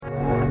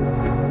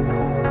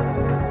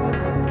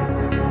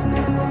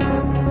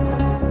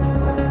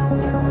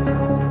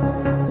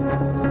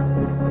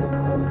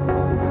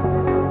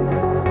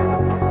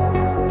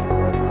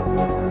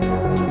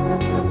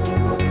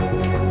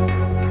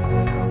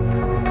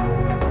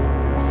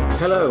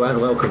Hello and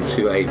welcome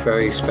to a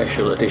very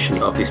special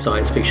edition of the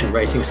Science Fiction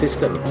Rating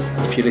System.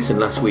 If you listened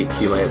last week,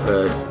 you may have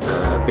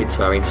heard bits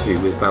of our interview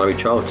with Valerie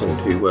Charlton,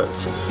 who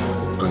worked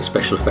on the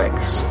special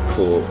effects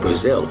for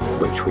Brazil,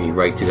 which we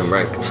rated and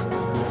ranked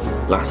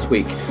last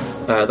week.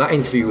 That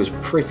interview was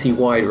pretty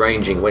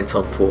wide-ranging, went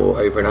on for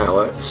over an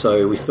hour,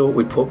 so we thought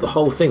we'd put the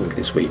whole thing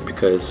this week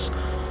because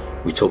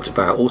we talked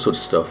about all sorts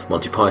of stuff: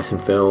 Monty Python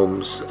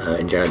films,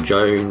 Indiana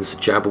Jones,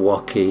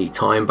 Jabberwocky,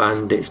 Time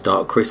Bandits,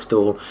 Dark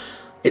Crystal.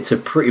 It's a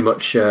pretty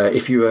much,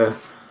 if you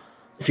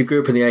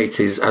grew up in the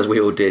 80s, as we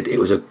all did,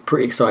 it was a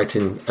pretty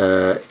exciting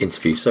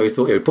interview. So we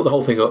thought we would put the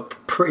whole thing up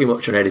pretty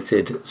much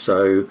unedited.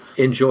 So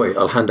enjoy.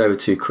 I'll hand over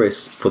to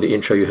Chris for the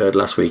intro you heard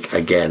last week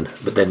again,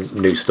 but then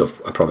new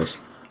stuff, I promise.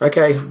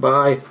 Okay,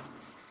 bye.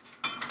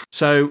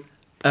 So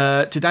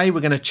today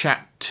we're going to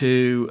chat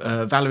to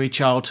Valerie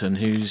Charlton,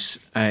 who's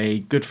a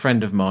good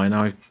friend of mine.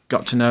 I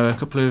got to know her a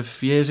couple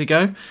of years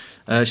ago.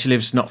 She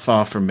lives not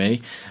far from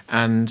me,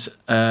 and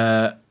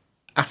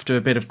after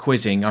a bit of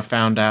quizzing, I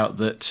found out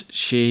that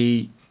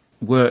she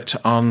worked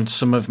on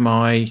some of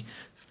my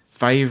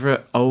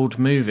favourite old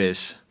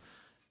movies,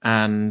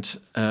 and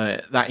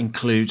that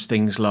includes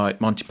things like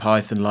Monty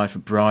Python, Life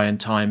of Brian,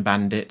 Time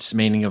Bandits,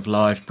 Meaning of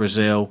Life,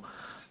 Brazil,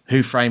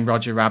 Who Framed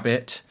Roger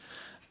Rabbit,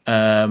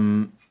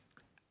 and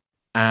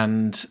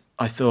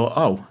I thought,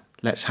 oh,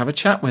 let's have a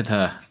chat with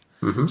her.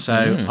 Mm-hmm.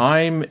 So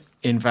I'm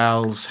in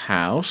Val's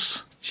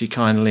house. She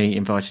kindly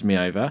invited me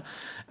over.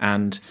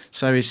 And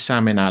so is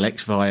Sam and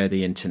Alex via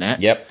the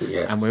internet. Yep.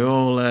 Yeah. And we're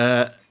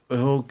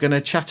all going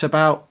to chat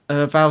about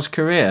Val's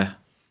career.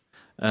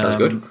 Sounds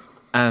good.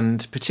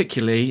 And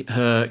particularly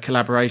her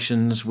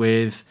collaborations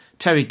with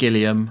Terry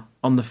Gilliam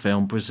on the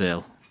film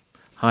Brazil.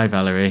 Hi,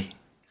 Valerie.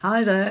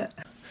 Hi there.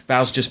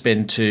 Val's just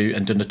been to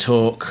and done a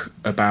talk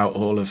about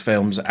all of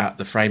films at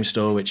the Frame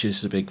Store, which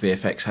is the big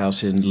VFX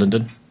house in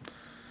London.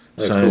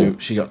 Oh, so cool.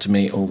 She got to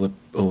meet all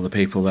the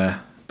people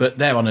there. But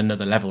they're on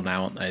another level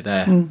now, aren't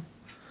they?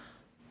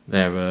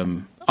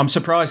 I'm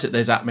surprised that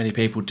there's that many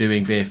people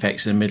doing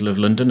VFX in the middle of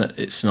London.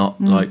 It's not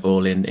like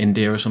all in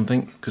India or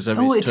something, because there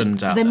is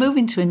tons out there. They're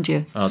moving to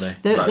India. Are they?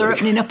 They're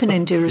opening up in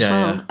India as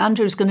well. Yeah.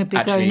 Andrew's going to be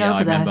going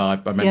over there. I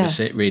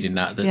remember reading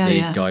that the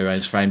guy who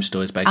owns Frame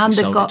Store has basically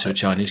sold it to a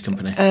Chinese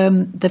company.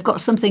 They've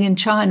got something in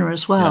China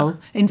as well.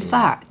 Yeah. In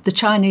fact, the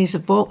Chinese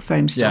have bought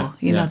Frame Store.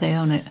 You know, they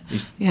own it.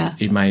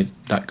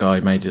 That guy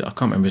made it. I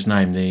can't remember his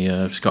name,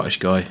 the Scottish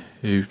guy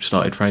who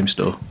started Frame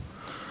Store.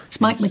 It's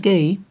Mike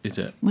McGee. Is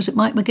it? Was it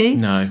Mike McGee?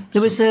 No.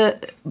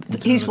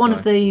 He's one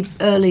of the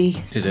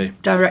early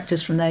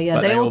directors from there, yeah.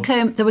 But they all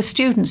came, there were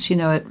students,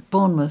 at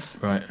Bournemouth.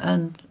 Right.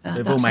 And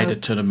they've all made a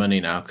ton of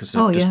money now because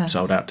they've just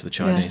sold out to the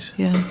Chinese.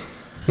 Yeah.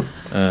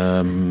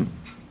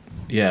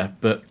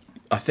 But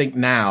I think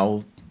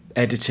now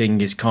editing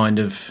is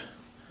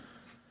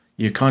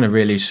you're kind of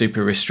really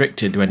super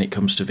restricted when it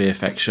comes to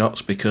VFX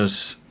shots,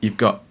 because you've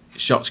got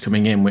shots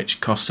coming in which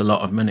cost a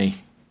lot of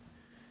money.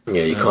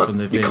 Yeah, you can't drop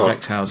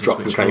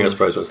them, can you, I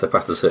suppose, once they're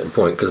past a certain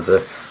point, because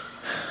the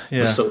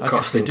sunk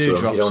cost into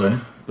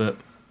them. But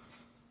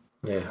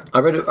yeah, I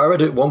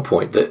read at one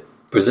point that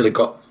Brazil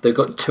they've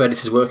got two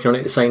editors working on it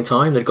at the same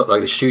time. They've got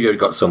the studio had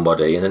got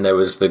somebody, and then there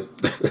was the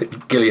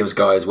Gilliam's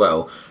guy as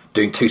well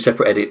doing two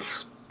separate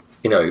edits,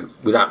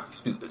 without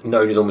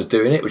knowing who was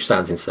doing it, which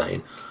sounds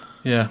insane.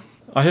 Yeah,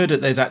 I heard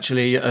that there's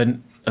actually a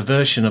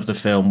version of the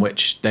film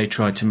which they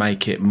tried to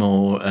make it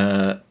more.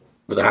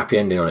 With a happy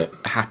ending on it.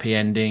 Happy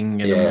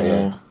ending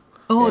and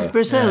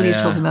Brazil you're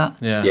talking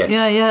about? Yeah. Yes.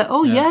 Yeah.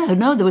 Oh, yeah.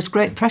 No, there was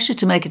great pressure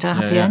to make it a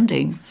happy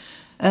ending.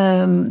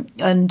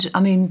 And,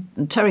 I mean,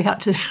 Terry had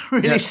to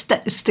really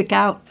stick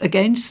out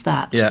against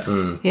that.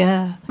 Yeah.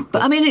 Yeah.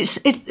 But, I mean, it's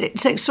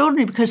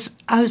extraordinary, because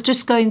I was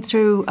just I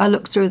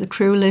looked through the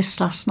crew list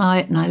last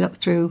night, and I looked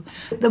through...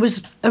 There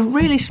was a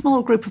really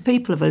small group of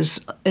people of us,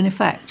 in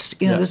effect.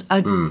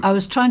 I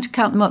was trying to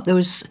count them up. There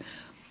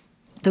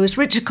was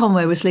Richard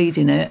Conway was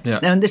leading it,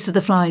 and this is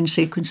the flying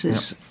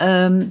sequences.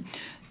 Yeah.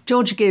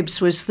 George Gibbs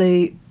was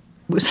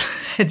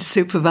head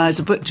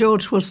supervisor, but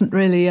George wasn't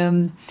really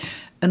an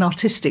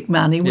artistic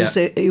man. He was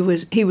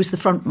the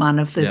front man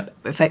of the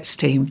effects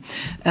team,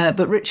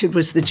 but Richard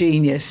was the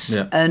genius.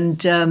 Yeah. And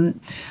then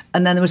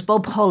there was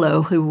Bob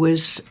Hollow, who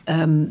was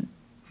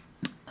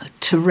a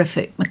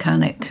terrific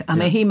mechanic. I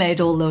mean, he made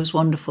all those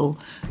wonderful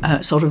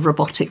sort of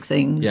robotic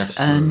things. Yes.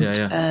 And,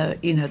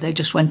 they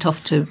just went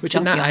off to... Which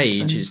in that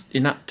age,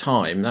 in that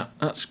time,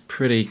 that's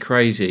pretty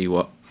crazy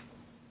what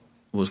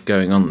was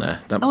going on there.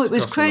 It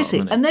was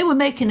crazy. And they were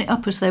making it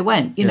up as they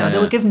went. They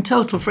were given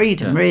total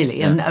freedom, really.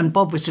 Yeah. And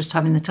Bob was just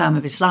having the time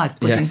of his life,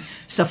 putting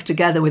stuff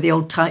together with the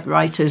old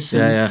typewriters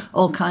and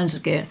all kinds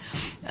of gear.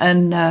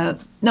 And...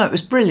 no, it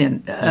was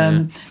brilliant.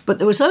 But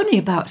there was only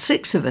about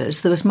 6 of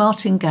us. There was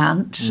Martin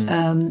Gant,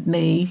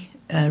 me,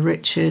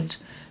 Richard,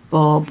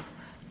 Bob,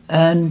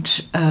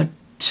 and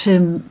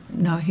Tim.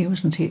 No, he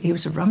wasn't. He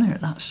was a runner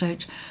at that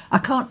stage. I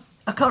can't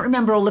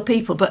remember all the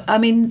people, but I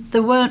mean,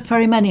 there weren't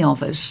very many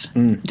of us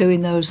doing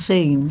those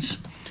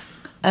scenes,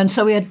 and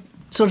so we had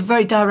sort of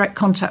very direct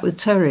contact with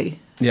Terry.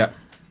 Yeah.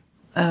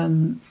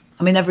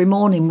 I mean, every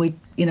morning we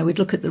we'd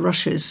look at the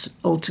rushes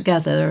all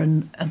together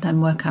and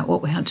then work out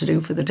what we had to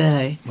do for the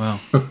day. Wow.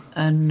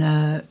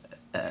 And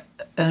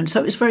so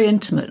it was very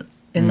intimate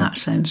in that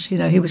sense.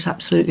 He was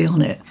absolutely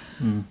on it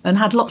and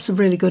had lots of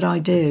really good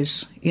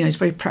ideas. He's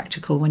very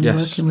practical when you're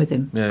working with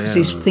him because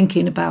he's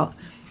thinking about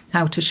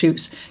how to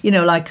shoot.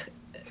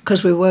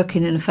 Because we were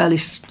working in a fairly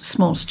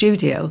small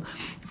studio,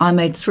 I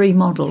made 3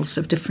 models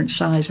of different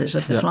sizes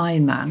of the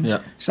Flying Man.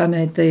 Yeah. So I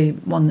made the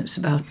one that's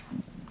about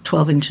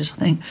 12 inches, I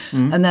think.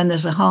 And then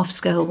there's a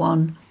half-scale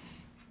one.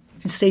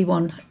 You can see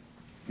one.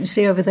 You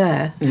see over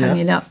there,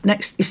 hanging up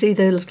next. You see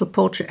the little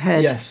portrait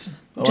head? Yes.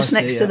 Just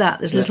next to that,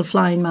 there's a little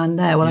Flying Man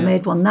there. Well, I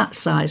made one that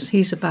size.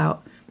 He's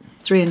about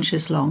 3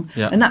 inches long.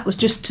 Yeah. And that was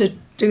just to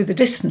do the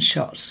distance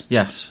shots.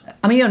 Yes.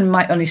 I mean, you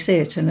might only see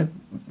it in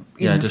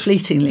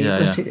fleetingly,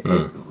 but it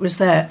was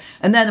there.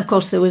 And then, of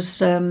course, there was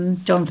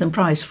Jonathan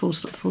Price, full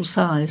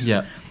size.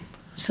 Yeah.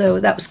 So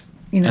that was,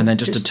 and then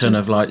just a ton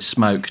of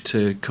smoke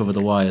to cover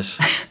the wires.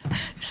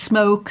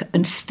 Smoke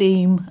and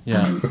steam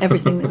and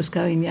everything that was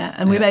going.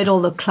 And we made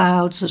all the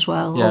clouds as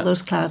well. Yeah. All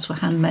those clouds were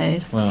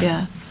handmade. Wow.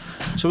 Yeah.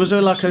 So was there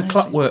a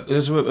clockwork?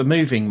 There's a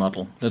moving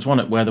model. There's one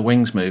where the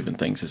wings move and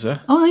things. Is there?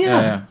 Oh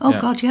yeah.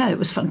 God, yeah. It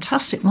was a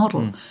fantastic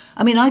model.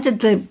 I mean, I did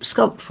the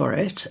sculpt for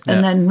it,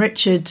 and then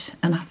Richard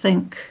and I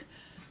think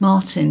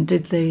Martin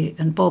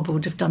and Bob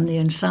would have done the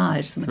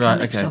insides, the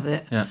mechanics of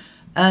it. Yeah.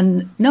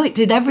 And no, it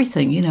did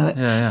everything.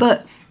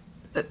 But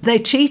they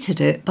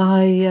cheated it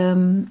by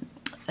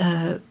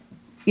by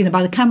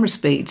the camera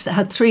speeds. They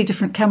had 3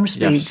 different camera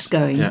speeds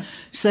going. Yeah.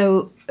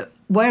 So.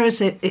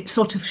 Whereas it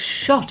sort of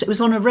shot, it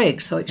was on a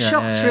rig, so it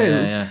shot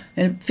through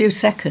in a few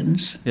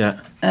seconds.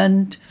 Yeah.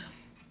 But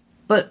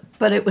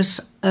it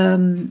was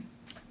when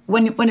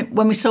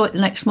we saw it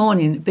the next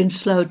morning, it'd been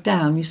slowed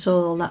down. You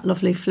saw all that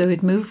lovely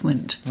fluid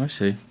movement. I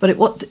see. But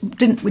we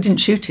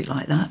didn't shoot it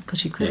like that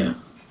because you couldn't. Yeah.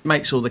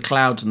 Makes all the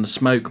clouds and the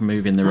smoke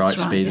move in the right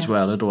speed as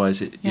well.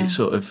 Otherwise, it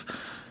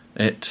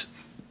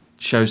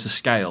shows the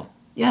scale.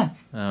 Yeah.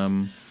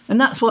 And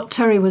that's what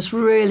Terry was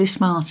really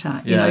smart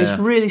at. He's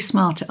really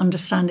smart at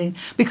understanding,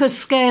 because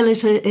scale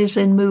is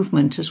in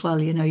movement as well.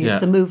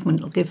 The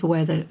movement will give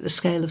away the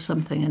scale of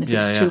something, and if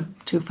it's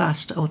too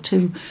fast or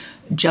too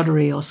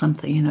juddery or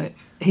something,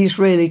 he's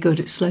really good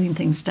at slowing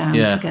things down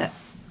to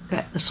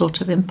get the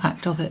sort of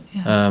impact of it.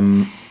 Yeah.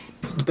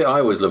 The bit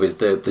I always love is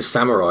the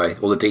samurai,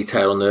 all the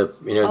detail on the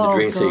the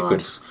dream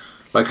sequence.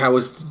 Were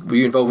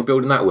you involved with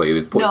building that? Were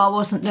you? No, I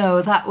wasn't.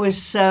 No, that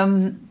was.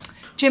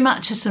 Jim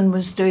Atchison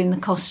was doing the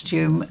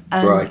costume,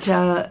 and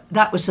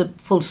that was a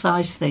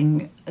full-size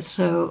thing.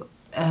 So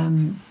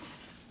I'm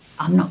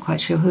not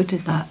quite sure who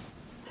did that,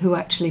 who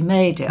actually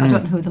made it. I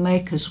don't know who the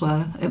makers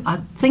were.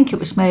 I think it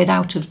was made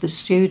out of the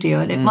studio,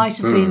 and it might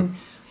have been.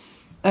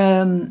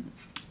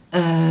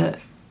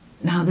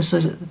 Now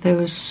there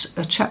was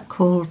a chap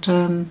called.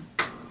 Oh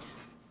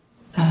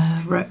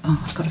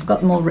God, I've got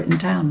them all written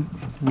down.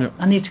 Yep.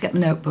 I need to get my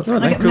notebook.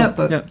 Can I get my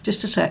notebook? Yep.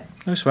 Just a sec.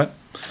 No sweat.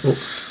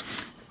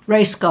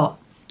 Ray Scott.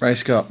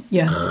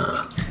 Yeah.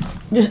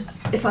 Just,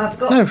 if I've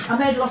got, I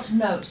made a lot of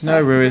notes. So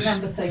no worries. I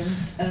remember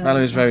things.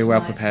 Valerie's very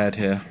well prepared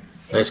here.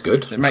 That's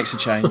good. It makes a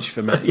change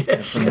for me.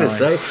 Yes, I was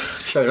going to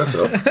say, showing us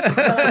up.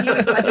 Well, I knew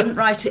if I didn't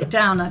write it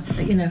down,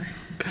 Yeah.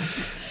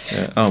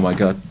 Oh my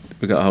God,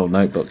 we've got a whole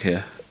notebook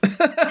here.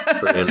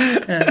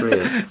 Brilliant.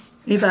 Brilliant.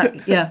 You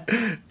back? Yeah.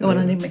 Oh, and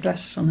I need my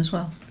glasses on as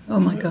well. Oh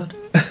my God.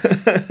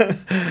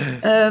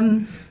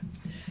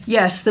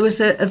 Yes, there was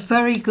a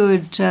very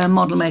good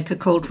model maker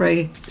called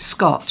Ray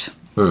Scott,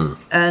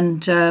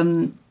 and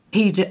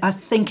he did. I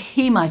think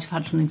he might have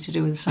had something to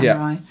do with the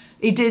samurai. Yeah.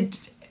 He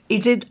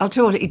did. I'll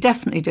tell you what, he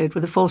definitely did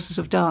with the Forces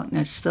of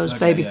Darkness. Those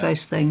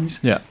babyface things.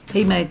 Yeah,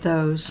 he made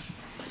those,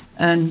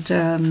 and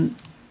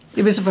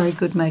he was a very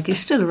good maker. He's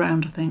still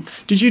around, I think.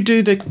 Did you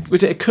do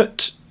was it a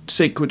cut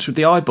sequence with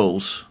the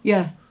eyeballs?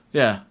 Yeah.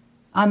 Yeah.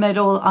 I made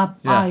all.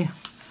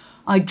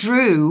 I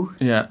drew.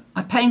 Yeah.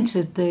 I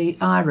painted the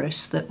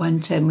iris that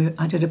went in.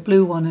 I did a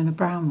blue one and a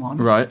brown one.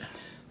 Right.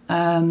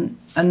 And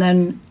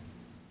then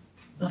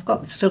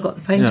I've still got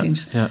the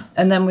paintings. Yeah.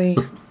 And then we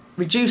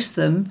reduced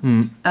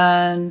them,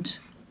 and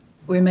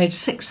we made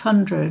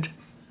 600.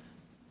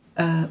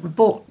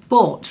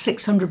 Bought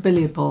 600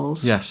 billiard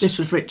balls. Yes. This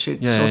was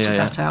Richard sorted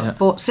that out. Yeah.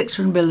 Bought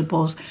 600 billiard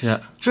balls.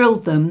 Yeah.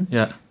 Drilled them.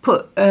 Yeah.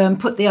 Put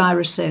the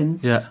iris in.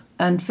 Yeah.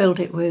 And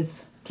filled it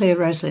with clear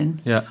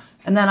resin. Yeah.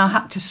 And then I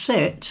had to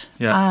sit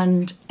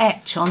and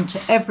etch onto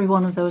every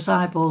one of those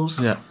eyeballs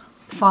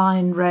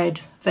fine red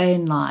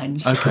vein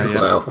lines. Okay,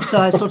 wow. So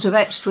I sort of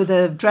etched with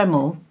a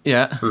Dremel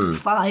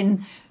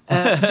fine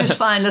Just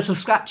fine little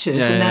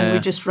scratches, and then we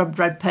just rubbed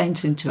red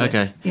paint into it.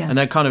 Okay. Yeah. And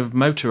they're kind of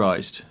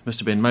motorised. Must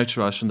have been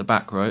motorised from the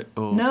back, right?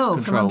 Or no,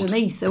 controlled? from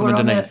underneath. They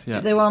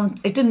were on.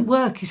 It didn't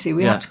work. You see,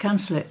 we had to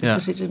cancel it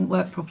because it didn't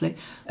work properly.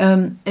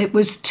 It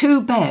was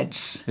two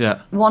beds,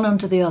 one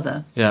under the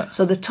other. Yeah.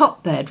 So the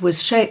top bed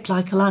was shaped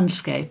like a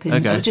landscape,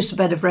 just a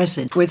bed of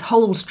resin with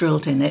holes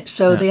drilled in it.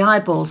 So the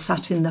eyeballs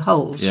sat in the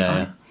holes. Yeah.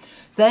 Right?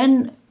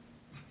 Then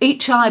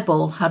each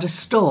eyeball had a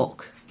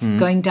stalk.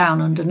 going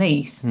down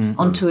underneath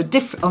onto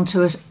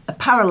a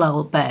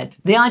parallel bed.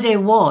 The idea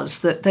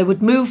was that they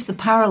would move the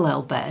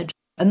parallel bed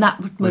and that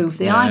would move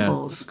the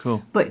eyeballs. Yeah.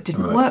 Cool. But it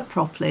didn't work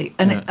properly.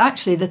 And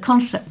actually the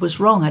concept was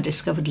wrong, I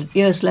discovered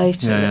years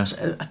later.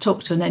 I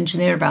talked to an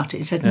engineer about it.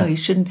 He said, no, you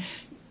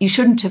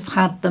shouldn't have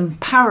had them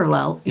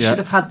parallel. You should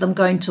have had them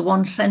going to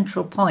one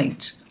central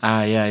point.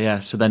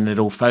 So then they'd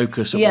all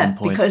focus at one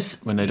point,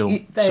 because when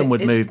some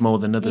would move more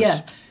than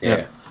others.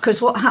 Yeah. Because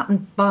what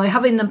happened by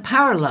having them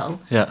parallel,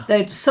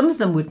 some of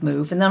them would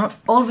move, and then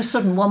all of a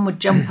sudden one would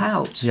jump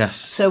out. Yes.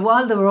 So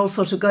while they were all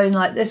sort of going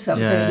like this up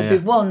here,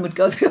 there'd be one would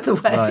go the other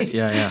way.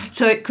 Right.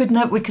 So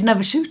we could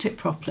never shoot it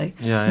properly.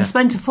 Yeah. And I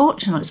spent a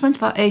fortune. I spent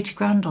about 80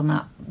 grand on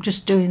that,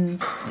 just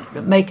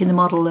making the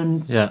model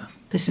and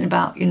pissing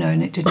about,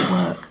 and it didn't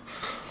work.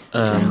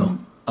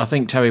 I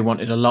think Terry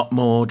wanted a lot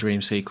more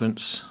dream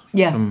sequence.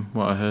 From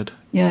what I heard.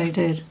 Yeah, he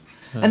did.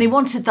 And he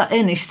wanted that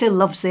in. He still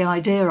loves the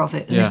idea of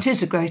it, and it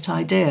is a great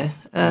idea.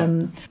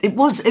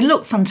 It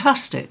looked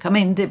fantastic. I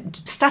mean,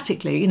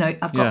 statically,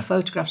 I've got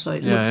photographs of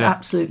it. It looked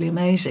absolutely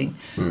amazing,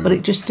 but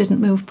it just didn't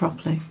move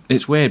properly.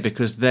 It's weird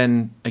because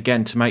then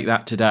again, to make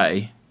that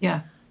today,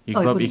 you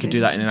could do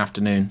that in an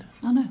afternoon.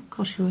 I know, of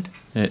course you would.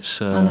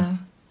 It's. I know.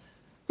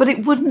 But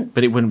it wouldn't.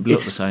 But it wouldn't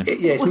look the same.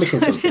 It's missing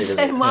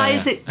something. Why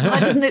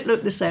doesn't it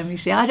look the same? You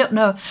see, I don't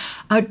know.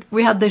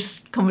 We had this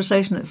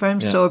conversation at the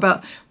frame store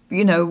about,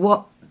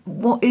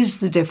 what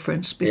is the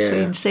difference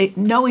between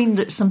knowing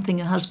that something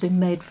has been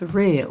made for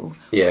real,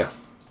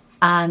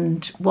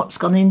 and what's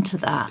gone into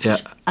that. Yeah.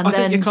 And I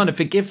think you kind of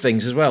forgive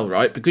things as well,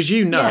 right? Because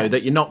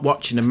that you're not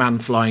watching a man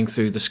flying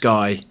through the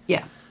sky.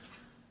 Yeah.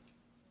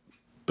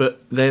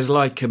 But there's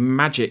like a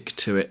magic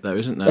to it, though,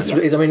 isn't there? That's what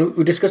it is. I mean,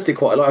 we discussed it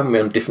quite a lot, haven't we,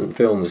 on different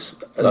films,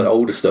 like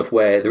older stuff,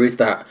 where there is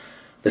that.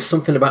 There's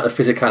something about the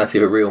physicality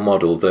of a real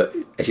model that,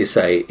 as you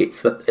say,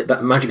 it's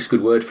that magic's a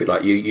good word for it.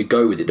 Like you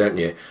go with it, don't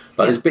you?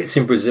 Like there's bits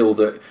in Brazil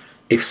that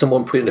if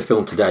someone put in a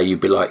film today,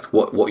 you'd be like,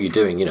 "What are you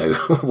doing?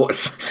 Why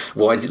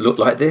does it look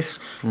like this?"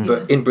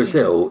 But in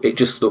Brazil, it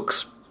just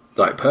looks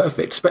like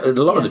perfect. A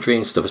lot of the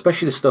dream stuff,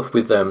 especially the stuff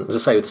with, as I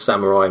say, with the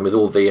samurai and with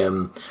all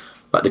the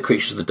like the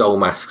creatures with the doll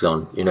masks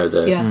on.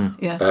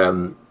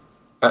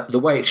 The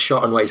way it's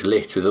shot and the way it's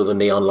lit with all the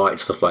neon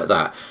lights, stuff like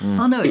that.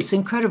 Oh no, it's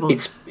incredible.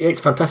 It's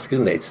fantastic,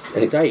 isn't it?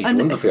 It's aged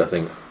wonderfully, I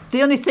think.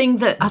 The only thing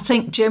that I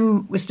think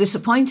Jim was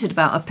disappointed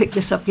about, I picked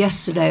this up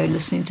yesterday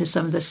listening to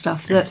some of the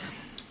stuff, that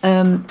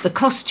the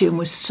costume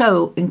was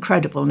so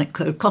incredible and it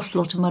could cost a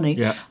lot of money.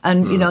 Yeah.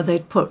 And,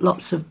 they'd put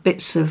lots of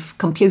bits of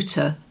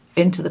computer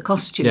into the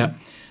costume. Yeah.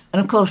 And,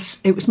 of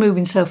course, it was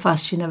moving so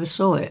fast you never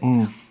saw it.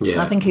 Yeah.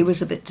 And I think he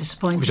was a bit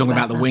disappointed. We're talking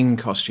about the wing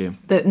costume?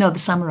 The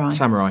samurai.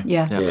 Samurai.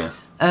 Yeah.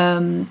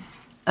 And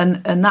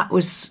that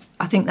was,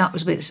 I think that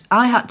was a bit.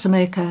 I had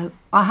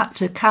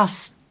to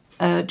cast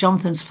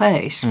Jonathan's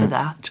face for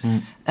that.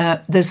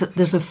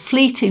 There's a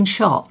fleeting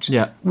shot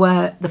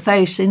where the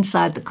face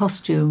inside the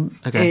costume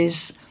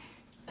is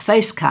a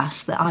face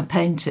cast that I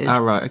painted.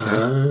 Oh, right, okay.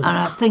 And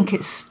I think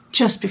it's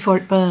just before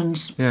it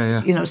burns.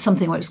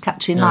 Something where it's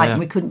catching light and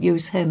we couldn't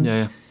use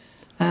him.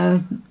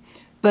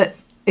 But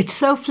it's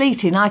so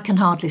fleeting, I can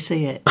hardly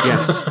see it.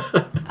 Yes.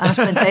 I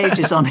spent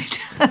ages on it.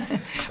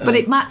 But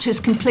it matches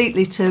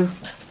completely to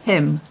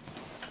him.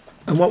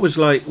 And what was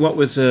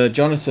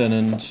Jonathan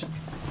and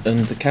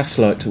the cast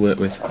like to work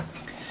with?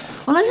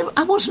 Well,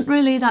 I wasn't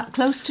really that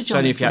close to Jonathan. So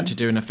only if you had to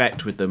do an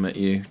effect with them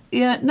we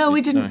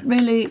didn't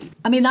really.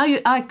 I mean,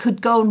 I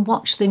could go and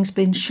watch things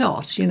being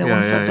shot,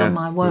 once I'd done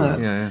my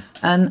work.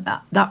 And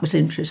that was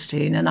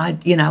interesting. And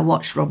I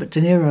watched Robert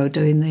De Niro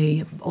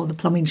doing all the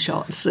plumbing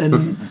shots,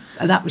 and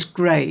that was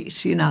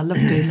great. I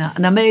loved doing that.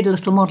 And I made a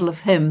little model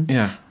of him,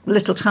 a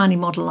little tiny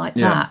model like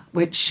that,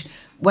 which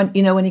when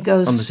he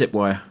goes on the zip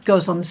wire,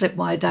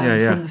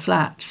 down from the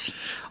flats.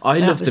 I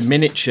love the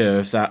miniature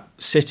of that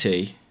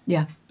city.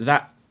 Yeah.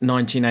 That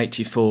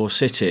 1984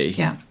 city.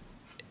 Yeah.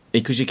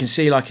 Because you can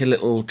see like a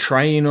little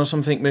train or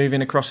something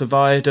moving across a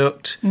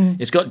viaduct.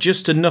 It's got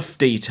just enough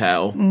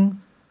detail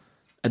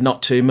and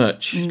not too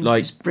much.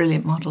 It's a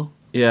brilliant model.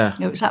 Yeah.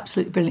 It was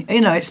absolutely brilliant.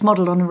 It's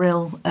modelled on a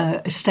real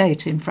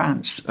estate in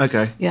France.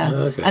 Okay. Yeah.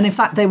 Okay. And in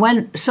fact,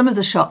 some of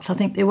the shots, I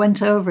think they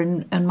went over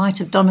and might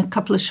have done a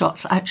couple of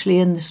shots actually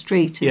in the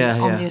street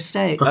on the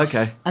estate.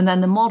 Okay. And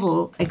then the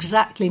model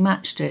exactly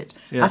matched it.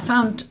 Yeah. I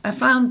found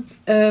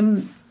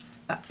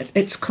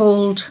it's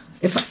called,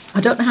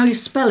 I don't know how you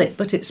spell it,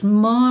 but it's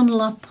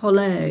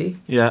Marne-la-Palais.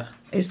 Yeah.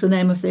 Is the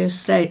name of the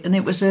estate. And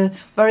it was a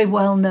very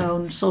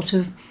well-known sort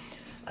of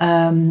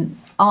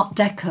Art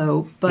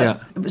Deco,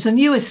 but it was a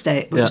new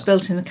estate, but it was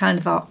built in a kind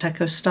of Art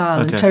Deco style,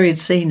 and Terry had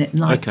seen it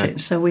and liked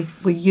it, so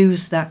we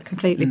used that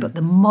completely, but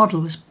the model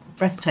was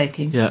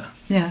breathtaking. Yeah.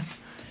 Yeah.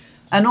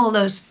 And all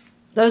those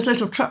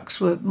little trucks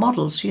were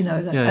models, and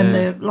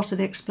a lot of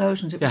the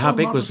explosions. How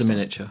big was the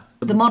miniature?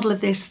 The model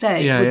of the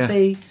estate would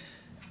be,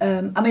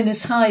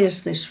 as high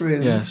as this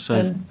room,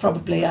 and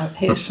probably out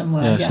here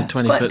somewhere. Yeah, it's a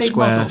 20-foot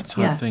square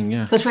type thing,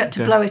 because we had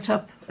to blow it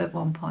up at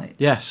one point.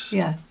 Yes.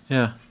 Yeah.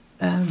 Yeah.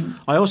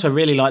 I also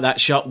really like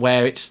that shot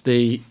where it's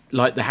the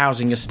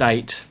housing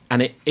estate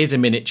and it is a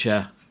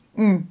miniature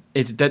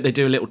they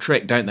do a little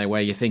trick, don't they,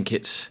 where you think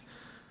it's...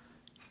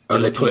 Oh,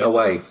 they put it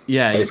away.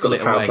 Yeah, and it's got the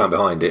power plant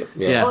behind it.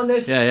 Yeah.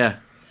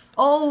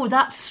 Oh,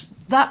 that's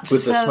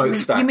with the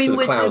smokestacks you mean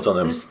with the clouds on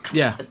them.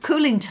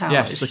 Cooling towers.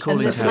 Yes, the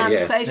cooling and the towers.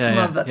 man's facing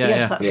over.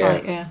 Yes, that's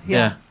right.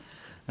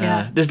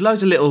 Yeah. There's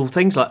loads of little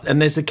things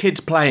and there's the kids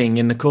playing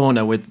in the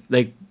corner with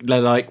they're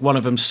like one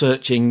of them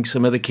searching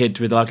some other kids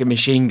with like a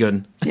machine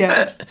gun.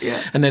 Yeah.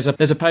 And there's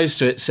a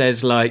poster. It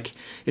says like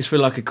it's for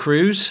like a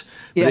cruise,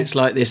 but it's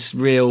like this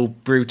real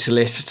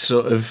brutalist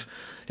sort of.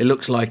 It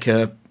looks like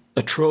a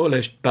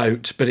trawler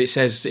boat, but it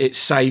says it's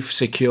safe,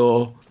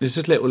 secure. There's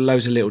just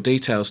loads of little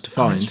details to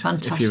find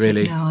if you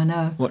really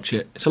watch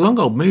it. It's a long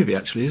old movie,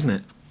 actually, isn't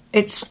it?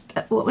 It's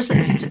what was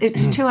it?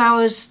 It's 2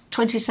 hours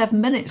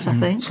 27 minutes, I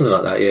think. Something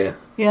like that, yeah.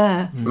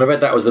 Yeah. And I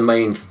read that was the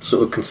main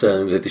sort of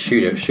concern with the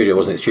studio,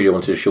 wasn't it? The studio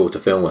wanted a shorter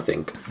film, I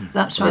think.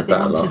 That's right. They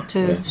wanted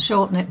to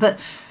shorten it, but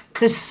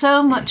there's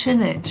so much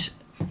in it.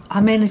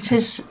 I mean, it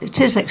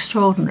is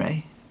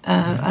extraordinary,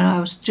 and I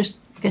was just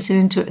getting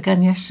into it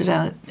again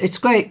yesterday. It's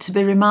great to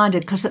be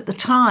reminded because at the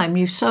time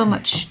you're so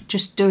much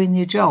just doing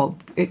your job,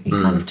 you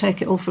kind of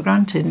take it all for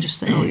granted and just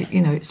think,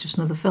 it's just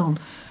another film.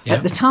 Yeah.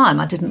 At the time,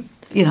 I didn't.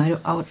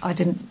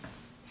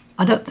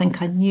 I don't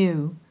think I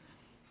knew.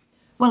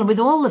 Well, with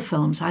all the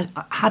films, I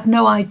had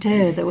no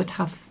idea they would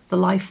have the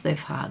life they've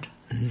had.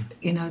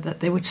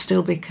 That they would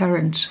still be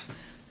current.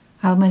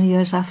 How many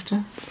years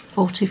after?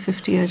 40,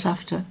 50 years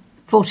after?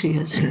 40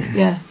 years,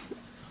 yeah.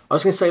 I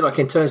was going to say, like,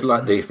 in terms of,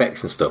 like, the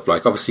effects and stuff,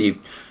 like, obviously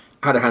you've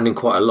had a hand in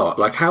quite a lot.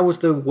 Like, how was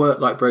the work,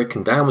 like,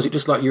 broken down? Was it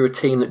just, like, you're a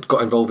team that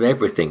got involved in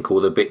everything, or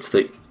the bits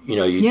that,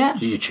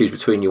 you choose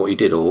between what you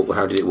did, or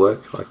how did it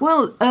work? Like,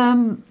 well,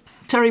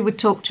 Terry would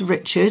talk to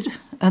Richard,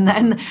 and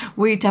then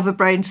we'd have a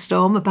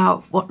brainstorm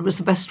about what was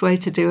the best way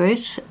to do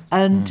it,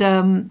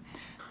 and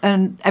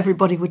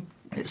everybody would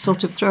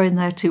sort of throw in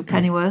their two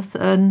pennyworth,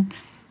 and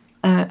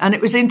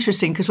it was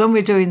interesting because when we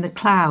were doing the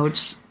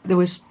clouds,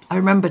 I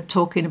remember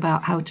talking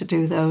about how to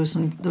do those,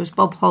 and there was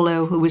Bob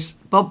Hollow,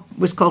 Bob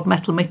was called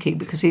Metal Mickey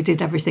because he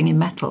did everything in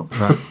metal.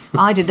 Right.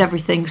 I did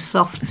everything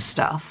soft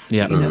stuff.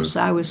 Yeah.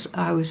 So I was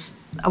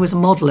a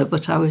modeller,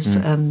 but I was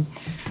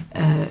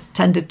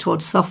tended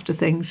towards softer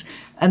things.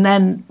 And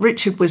then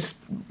Richard was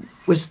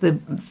the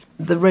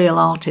real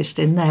artist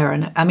in there,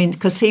 and I mean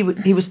because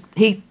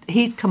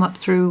he'd come up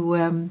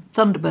through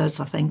Thunderbirds,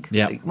 I think,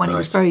 when he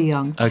was very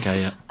young.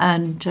 Okay, yeah.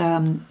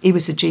 And he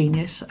was a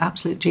genius,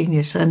 absolute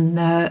genius,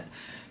 and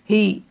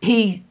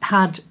he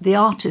had the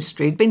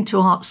artistry. He'd been to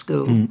art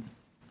school,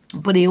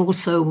 but he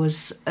also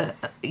was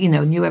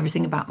knew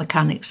everything about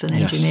mechanics and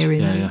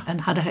engineering,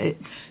 and had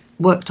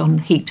worked on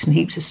heaps and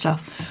heaps of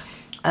stuff.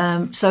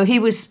 So he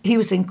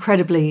was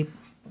incredibly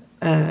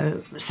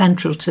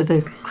central to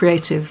the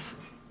creative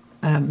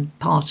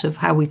part of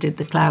how we did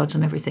the clouds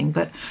and everything.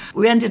 But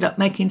we ended up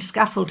making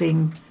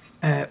scaffolding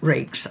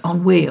rigs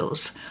on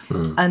wheels,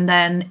 and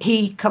then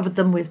he covered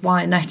them with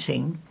wire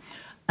netting,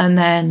 and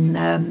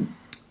then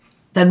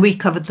we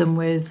covered them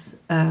with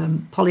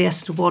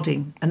polyester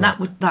wadding, and that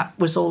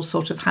was all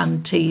sort of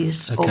hand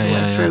teased all the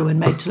way through and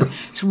made to look.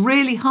 It's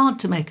really hard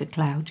to make a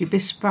cloud. You'd be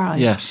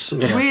surprised. Yes,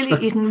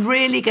 really, you can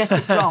really get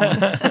it wrong.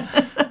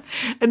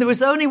 And there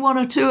was only one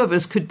or two of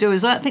us could do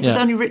it. I think it was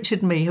only Richard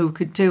and me who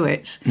could do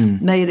it.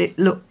 Made it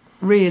look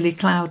really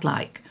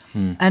cloud-like.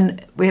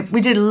 And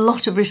we did a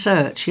lot of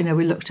research. We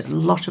looked at a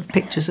lot of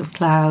pictures of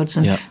clouds,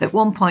 and at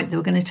one point they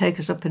were going to take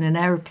us up in an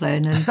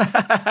aeroplane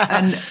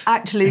and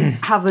actually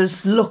have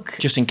us look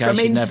just in case from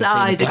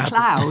inside a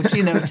cloud,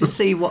 to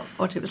see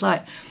what it was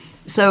like.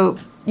 So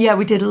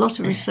we did a lot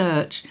of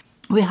research.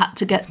 We had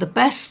to get the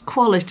best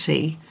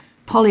quality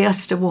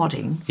polyester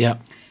wadding. Yeah.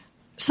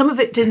 Some of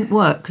it didn't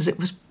work because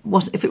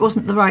if it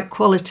wasn't the right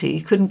quality,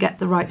 you couldn't get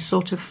the right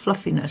sort of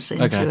fluffiness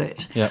into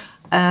it. Yeah.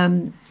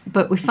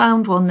 But we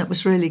found one that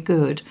was really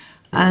good,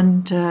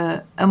 and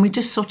we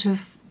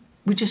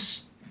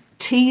just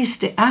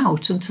teased it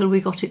out until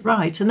we got it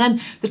right. And then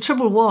the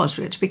trouble was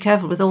we had to be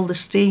careful with all the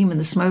steam and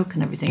the smoke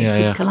and everything.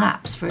 It could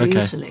collapse very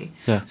easily.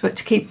 Yeah. But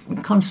to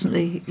keep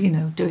constantly,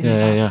 doing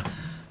that. Yeah.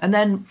 And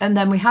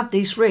then we had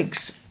these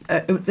rigs.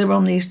 They were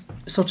on these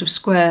sort of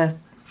square,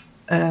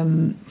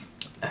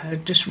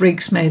 just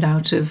rigs made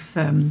out of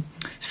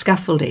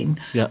scaffolding.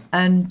 Yeah.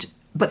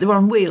 But they were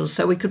on wheels,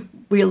 so we could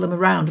wheel them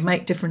around and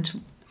make different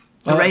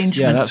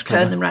arrangements,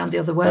 turn them around the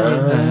other way.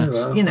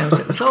 So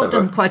it was all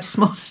done quite a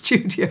small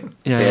studio.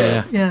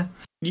 Yeah.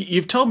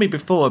 You've told me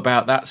before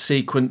about that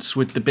sequence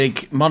with the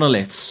big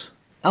monoliths.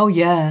 Oh,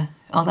 yeah.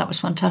 Oh, that was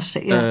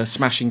fantastic, yeah.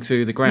 Smashing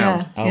through the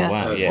ground.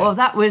 Wow, yeah. Well,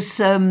 that was,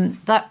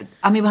 that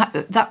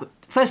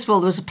first of all,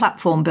 there was a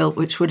platform built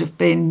which would have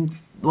been,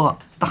 the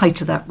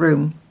height of that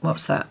room?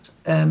 What's that?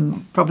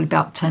 Probably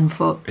about 10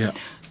 foot. Yeah.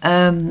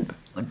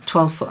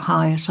 12 foot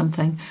high or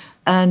something.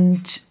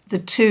 And the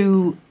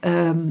two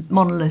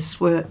monoliths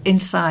were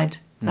inside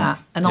that.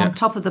 And on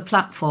top of the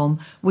platform,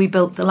 we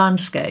built the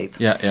landscape.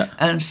 Yeah.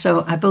 And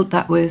so I built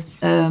that with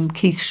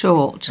Keith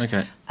Short.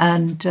 Okay.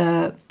 And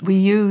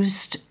we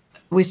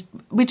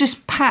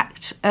just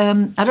packed, I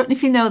don't know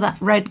if you know that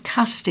red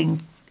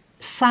casting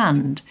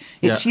sand.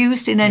 It's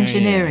used in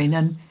engineering,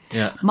 and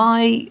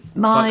my it's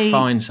like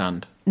fine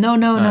sand.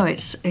 No.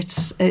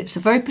 It's a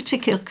very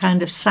particular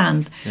kind of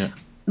sand. Yeah.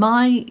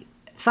 My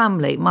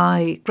family,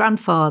 my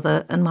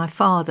grandfather and my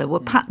father were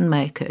pattern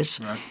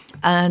makers,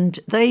 and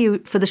they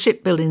for the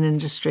shipbuilding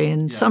industry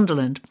in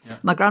Sunderland.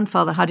 My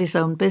grandfather had his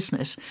own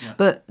business,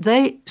 but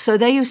they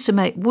used to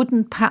make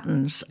wooden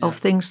patterns of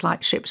things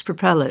like ships'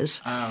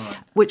 propellers,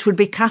 which would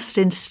be cast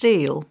in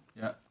steel.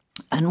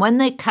 And when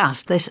they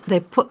cast,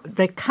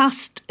 they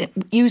cast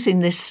using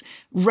this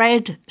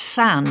red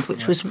sand,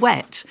 which was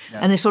wet,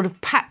 and they sort of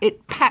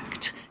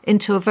packed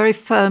into a very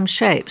firm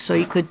shape, so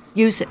you could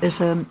use it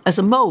as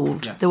a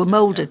mould. They were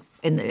moulded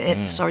in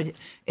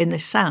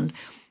this sand,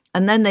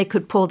 and then they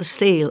could pour the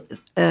steel,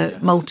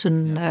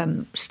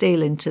 molten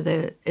steel into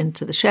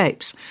the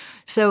shapes.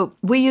 So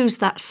we used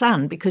that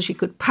sand because you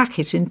could pack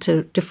it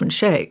into different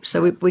shapes.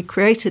 So we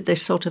created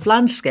this sort of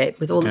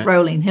landscape with all the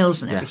rolling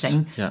hills and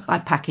everything by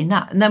packing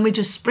that. And then we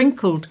just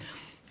sprinkled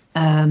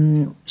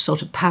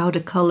sort of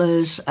powder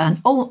colours. And,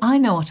 I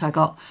know what I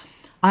got.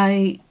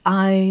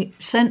 I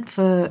sent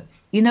for,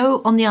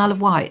 on the Isle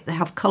of Wight, they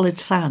have coloured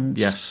sands.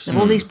 Yes. They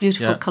have all these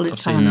beautiful coloured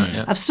sands.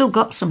 I've still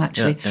got some,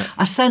 actually.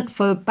 I sent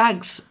for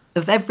bags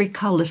of every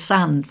colour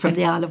sand from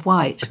the Isle of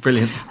Wight.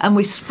 Brilliant. And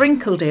we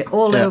sprinkled it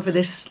all over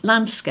this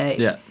landscape.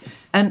 Yeah.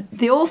 And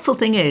the awful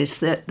thing is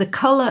that the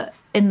colour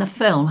in the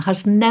film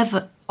has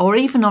never, or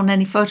even on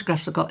any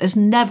photographs I've got, has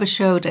never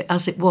showed it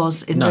as it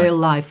was in real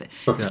life.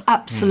 It's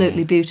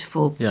absolutely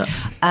beautiful. Yeah.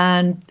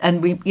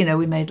 And we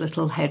made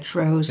little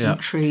hedgerows and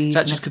trees. Is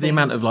that just because the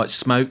amount of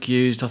smoke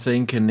used, I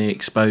think, and the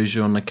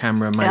exposure on the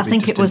camera? Maybe I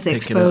think it was the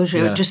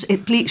exposure. It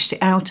it bleached it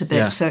out a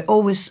bit, so it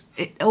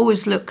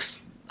always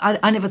looks.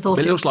 I never thought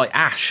but it looks like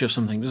ash or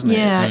something, doesn't it?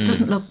 Yeah, it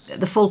doesn't look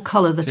the full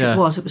colour that it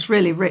was. It was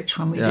really rich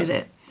when we did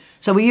it.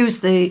 So we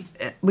used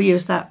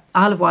that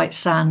Isle of Wight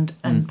sand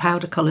and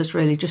powder colours,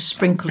 really just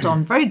sprinkled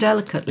on very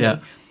delicately. Yeah.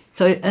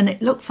 So and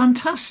it looked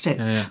fantastic.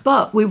 Yeah.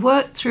 But we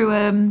worked through.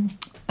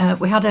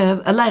 We had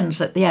a lens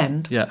at the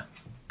end. Yeah.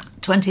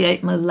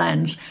 28mm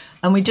lens,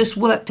 and we just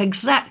worked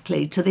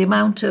exactly to the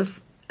amount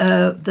of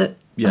that.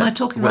 Yeah. Am I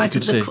talking right?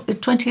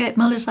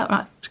 28mm, is that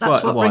right? It's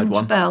That's quite what a wide rings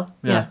one. a bell.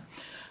 Yeah.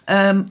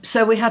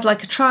 So we had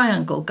like a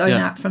triangle going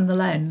out from the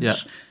lens. Yeah.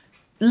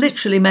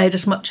 Literally made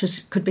as much as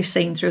could be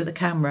seen through the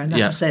camera, and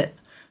that was it.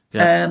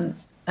 Yeah.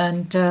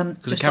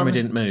 Because the camera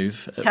didn't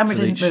move. Camera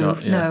didn't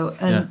move, no.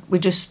 And we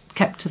just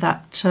kept to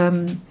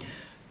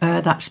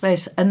that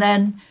space. And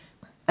then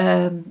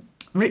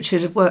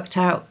Richard had worked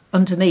out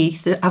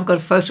underneath. I've got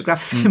a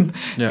photograph of him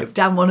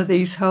down one of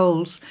these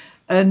holes,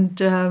 and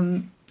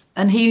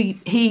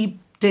he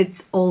did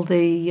all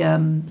the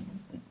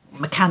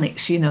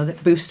mechanics,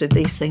 that boosted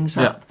these things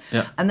up.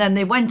 Yeah. And then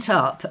they went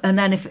up, and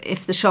then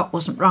if the shot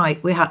wasn't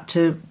right,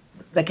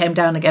 they came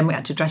down again. We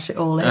had to dress it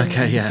all in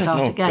and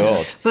start again.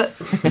 God. But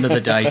another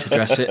day to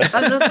dress it.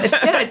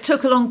 It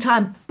took a long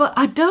time. But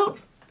I don't.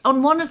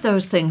 On one of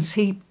those things,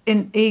 he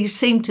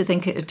seemed to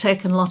think it had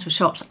taken a lot of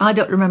shots. I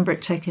don't remember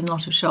it taking a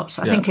lot of shots.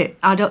 I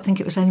don't think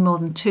it was any more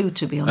than 2,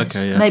 to be honest.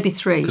 Okay, maybe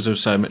 3. Because there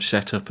was so much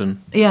setup and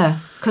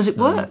because it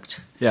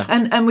worked. Yeah,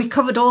 and we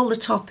covered all the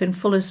top in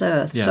fuller's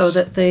earth so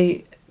that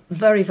the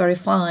very, very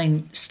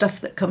fine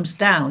stuff that comes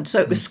down. So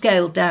it was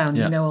scaled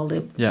down. All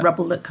the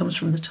rubble that comes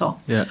from the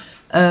top. Yeah.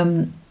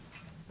 And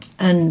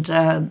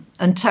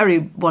Terry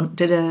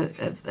did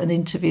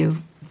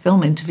an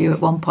film interview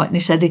at one point, and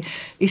he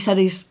said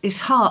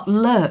his heart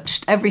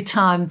lurched every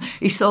time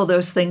he saw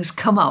those things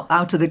come up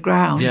out of the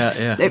ground.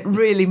 Yeah. It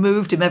really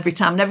moved him every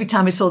time. And every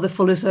time he saw the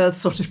fuller's earth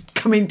sort of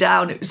coming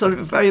down, it was sort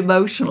of very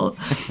emotional.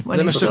 When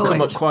they must have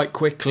come up quite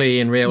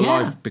quickly in real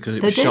life because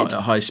it was shot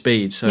at high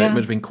speed, so it must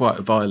have been quite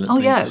a violent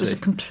thing. It was a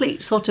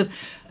complete sort of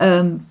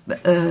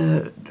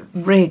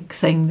rig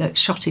thing that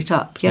shot it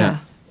up.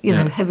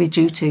 Heavy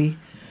duty.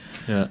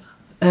 Yeah.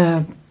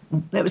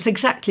 It was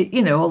exactly,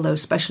 all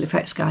those special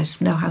effects guys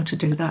know how to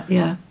do that,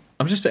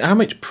 I'm just how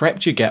much prep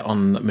do you get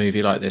on a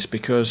movie like this?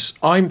 Because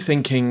I'm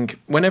thinking,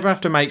 whenever I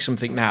have to make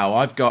something now,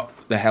 I've got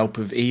the help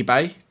of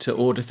eBay to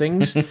order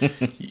things.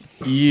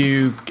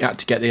 You had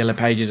to get the Yellow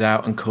Pages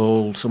out and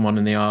call someone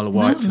in the Isle of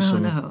Wight for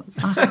some... No.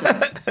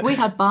 We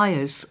had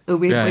buyers who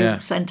we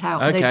sent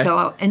out. Okay. They'd go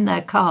out in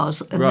their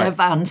cars and their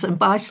vans and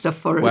buy stuff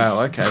for us.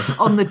 Wow, okay.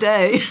 On the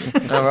day.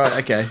 Oh, right,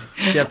 okay.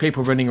 So you had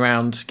people running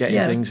around getting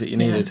things that you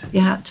needed.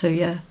 You had to,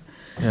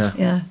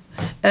 Yeah.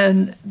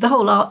 And the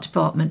whole art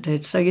department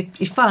did. So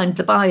you find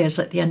the buyers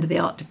at the end of the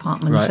art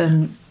department, right.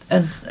 and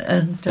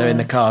they're in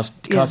the cars.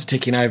 The cars are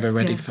ticking over,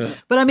 ready for.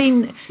 But I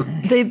mean,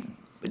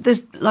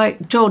 there's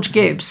like George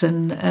Gibbs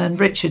and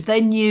Richard.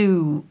 They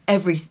knew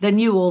They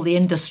knew all the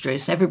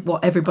industries,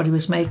 what everybody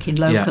was making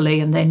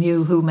locally, and they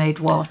knew who made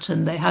what,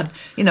 and they had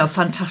a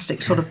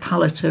fantastic sort of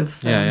palette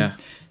of.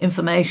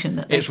 Information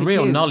that it's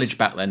real use. Knowledge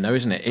back then, though,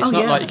 isn't it? It's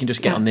not like you can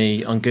just get on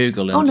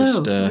Google and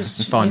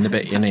find the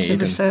bit you need. To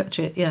research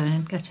it,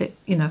 and get it,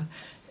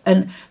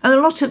 and a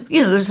lot of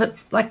there's a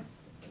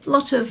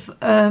lot of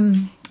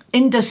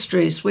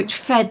industries which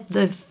fed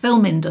the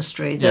film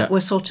industry that were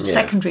sort of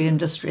secondary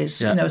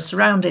industries,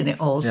 surrounding it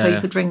all. So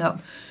you could ring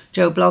up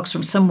Joe Bloggs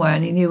from somewhere,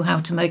 and he knew how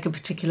to make a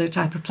particular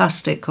type of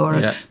plastic or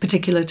a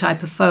particular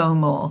type of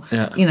foam, or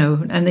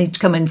and he'd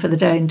come in for the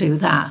day and do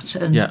that.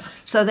 And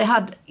so they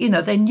had,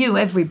 they knew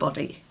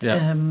everybody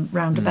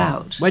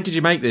roundabout. Where did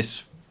you make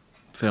this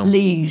film?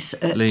 Leeds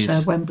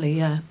at Wembley.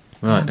 Yeah.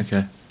 Right.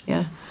 Okay.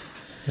 Yeah.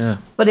 Yeah.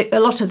 But a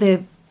lot of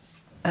the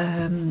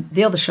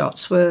other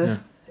shots were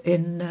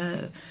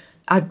in.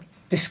 I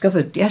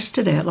discovered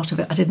yesterday a lot of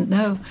it I didn't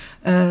know.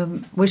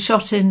 Was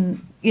shot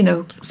in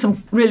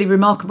some really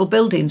remarkable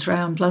buildings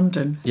around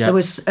London. Yeah. There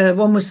was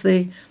one was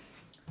the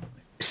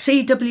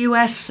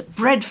CWS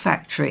bread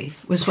factory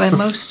was where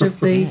most of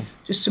the.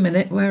 Just a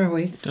minute, where are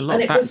we? A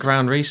lot of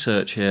background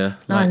research here.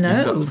 I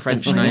know. You've got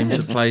French names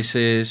of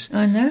places.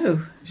 I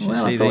know.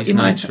 Well, I thought you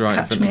might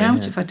catch me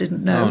out if I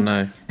didn't know. Oh,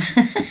 no.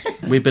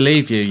 We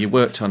believe you. You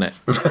worked on it.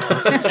 But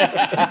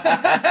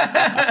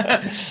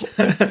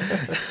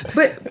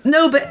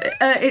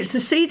it's the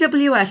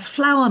CWS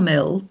flour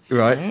mill.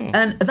 Right.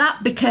 And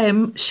that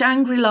became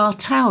Shangri-La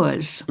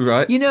Towers.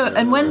 Right.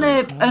 And when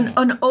they...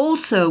 And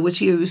also was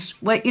used,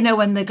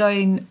 when they're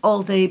going...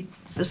 All the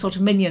sort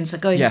of minions are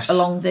going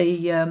along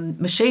the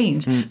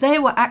machines. They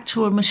were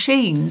actual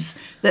machines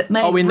that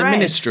made bread. Oh, in the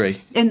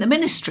ministry? In the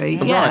ministry,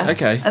 Right,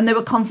 okay. And they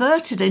were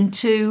converted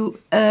into...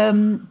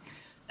 technical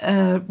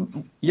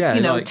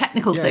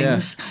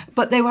things. Yeah.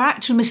 But they were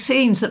actual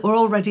machines that were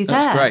already there.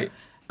 That's great.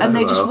 And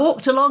they just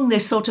walked along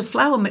this sort of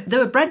they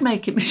were bread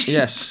making machines.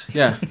 Yes,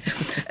 yeah.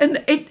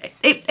 And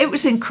it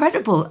was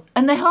incredible.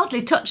 And they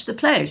hardly touched the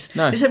place.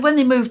 No. They said when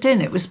they moved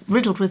in, it was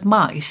riddled with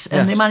mice,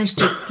 and they managed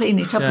to clean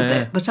it up a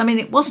bit. But I mean,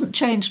 it wasn't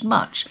changed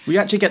much. We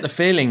actually get the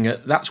feeling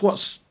that's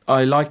what's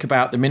I like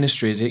about the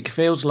ministry is it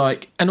feels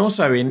like, and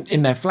also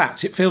in their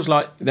flats, it feels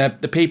like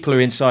the people are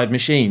inside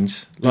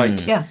machines.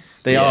 Like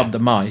they are the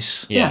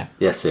mice. Yeah.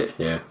 Yes,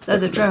 yeah. They're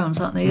the drones,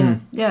 aren't they? Yeah.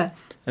 Yeah.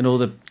 And all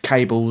the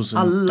cables and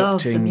I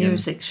love the ducting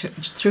music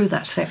through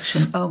that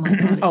section. Oh my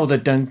god! The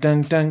dun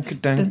dun dun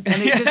dun,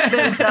 and it just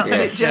builds up.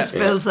 And it just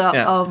builds up.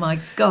 Yeah. Oh my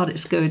god,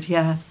 it's good.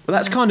 Yeah. Well,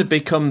 that's kind of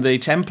become the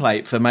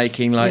template for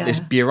making this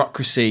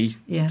bureaucracy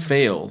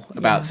feel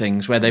about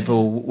things, where they've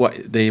all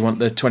they want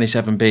the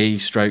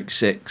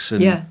 27B/6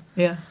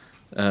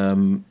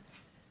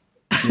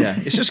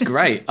 and it's just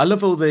great. I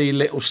love all the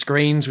little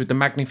screens with the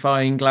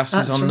magnifying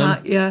glasses on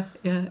them. Yeah.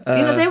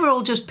 They were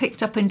all just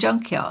picked up in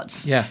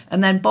junkyards. Yeah.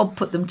 And then Bob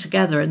put them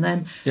together, and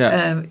then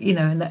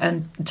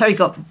and Terry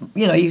got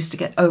he used to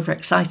get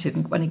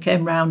overexcited when he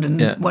came round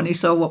and when he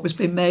saw what was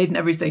being made and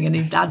everything, and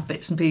he'd add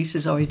bits and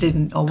pieces or he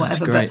didn't or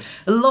whatever. But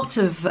a lot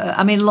of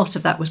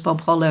that was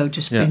Bob Hollow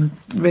just being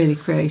really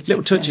creative.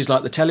 Little touches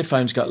like the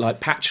telephone's got like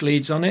patch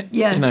leads on it.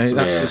 Yeah.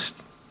 That's just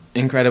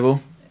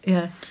incredible.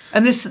 Yeah.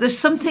 And there's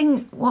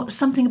something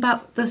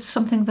about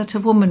something that a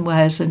woman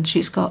wears, and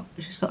she's got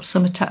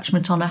some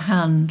attachment on her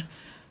hand,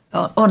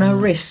 on her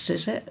wrist,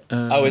 is it?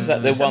 Is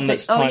that the one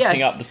that's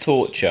typing up the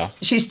torture?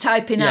 She's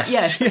typing up,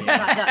 something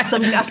like that,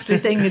 some ghastly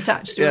thing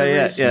attached to her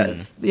wrist.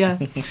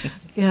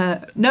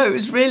 Yeah. No, it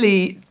was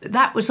really,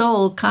 that was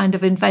all kind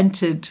of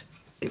invented.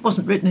 It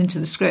wasn't written into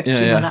the script.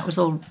 That was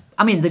all.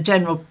 I mean, the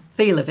general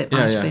feel of it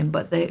might have been,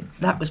 but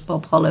that was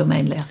Bob Hollow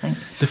mainly, I think.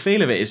 The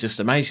feel of it is just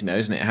amazing, though,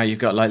 isn't it? How you've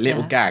got like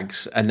little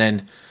gags, and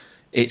then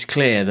it's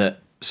clear that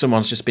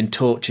someone's just been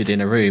tortured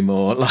in a room,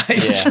 or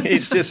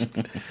it's just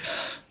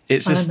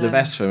the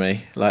best for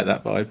me, like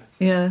that vibe.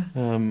 Yeah.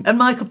 And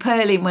Michael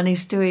Palin, when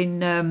he's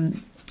doing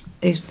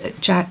is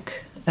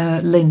Jack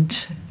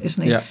Lint,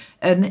 isn't he? Yeah.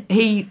 And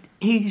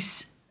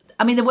he's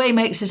I mean, the way he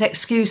makes his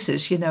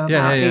excuses,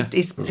 about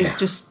he's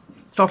just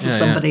throttled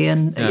somebody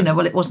and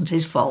it wasn't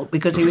his fault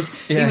because he was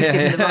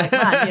given the right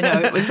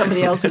man, it was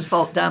somebody else's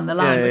fault down the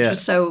line, which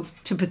was so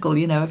typical,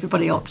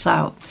 everybody opts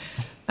out.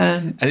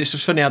 And it's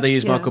just funny how they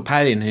use Michael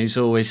Palin, who's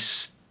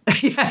always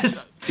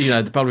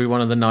probably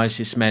one of the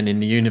nicest men in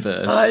the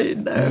universe. I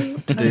know.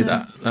 To do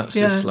that. That's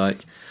just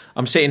like,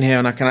 I'm sitting here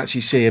and I can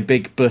actually see a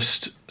big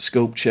bust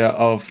sculpture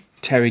of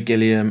Terry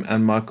Gilliam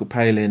and Michael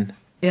Palin.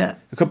 Yeah.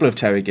 A couple of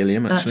Terry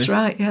Gilliam, actually. That's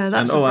right,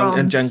 that's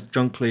bronze. And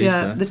John Cleese.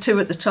 Yeah, there. the two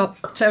at the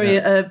top. Terry,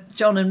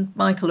 John and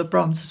Michael are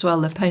bronze as well.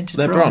 They're painted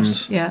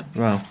bronze. Yeah.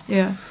 Wow.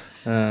 Yeah.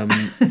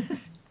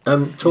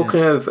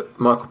 Talking of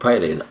Michael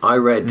Palin, I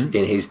read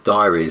in his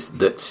diaries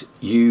that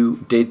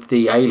you did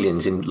the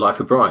aliens in Life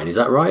of Brian. Is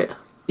that right?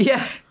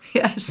 Yeah.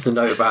 Yes. There's a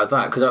note about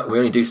that, because we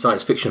only do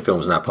science fiction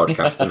films in our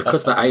podcast, and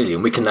because of that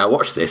alien, we can now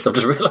watch this. I've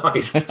just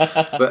realised.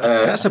 But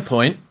that's a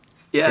point.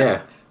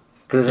 Yeah.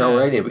 Because there's an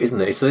old alien, isn't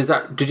there? So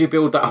did you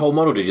build that whole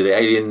model? Did you, the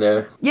alien?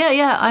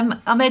 Yeah.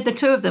 I made the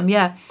two of them.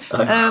 Yeah.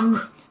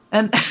 And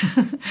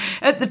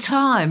at the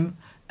time,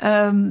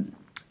 I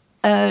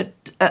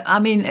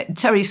mean,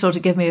 Terry sort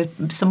of gave me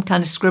some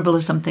kind of scribble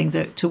or something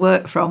to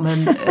work from,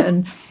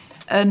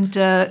 and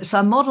so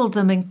I modelled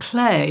them in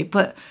clay,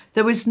 but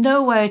there was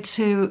no way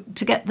to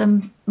get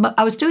them.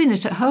 I was doing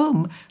it at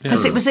home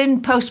because it was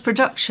in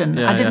post-production.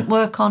 I didn't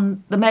work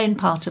on the main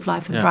part of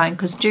Life of Brian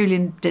because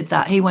Julian did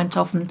that. He went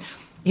off and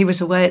he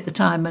was away at the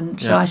time,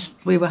 and so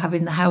we were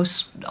having the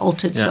house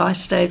altered, so I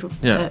stayed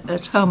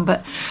at home.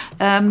 But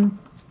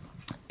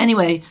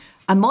anyway,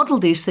 I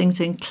modelled these things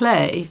in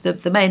clay,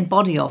 the main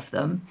body of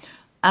them,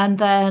 and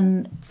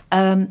then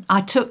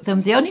I took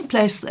them. The only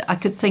place that I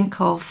could think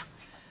of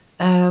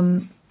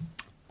to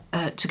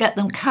get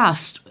them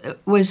cast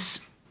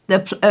was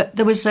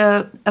there was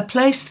a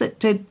place that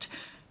did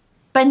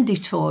bendy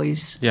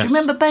toys. Yes. Do you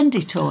remember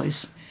bendy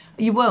toys?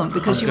 You won't,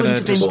 because you wouldn't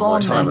have been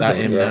born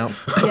then. Yeah.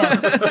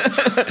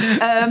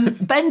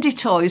 Bendy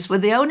Toys were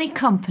the only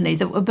company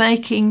that were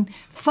making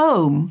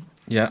foam.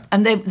 Yeah.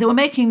 And they were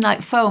making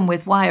like foam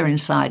with wire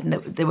inside, and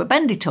they were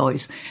bendy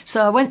toys.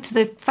 So I went to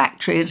the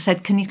factory and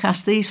said, "Can you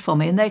cast these for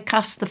me?" And they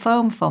cast the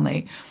foam for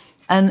me.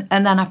 And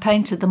then I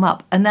painted them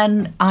up. And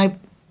then I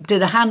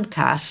did a hand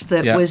cast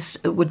that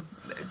would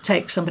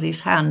take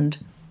somebody's hand,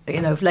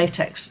 of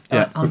latex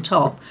on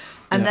top.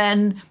 And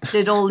then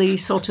did all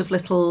these sort of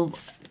little,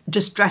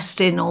 just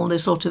dressed in all the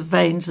sort of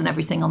veins and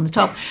everything on the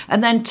top.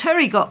 And then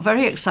Terry got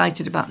very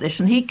excited about this,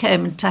 and he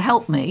came to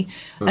help me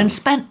and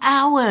spent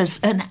hours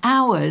and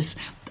hours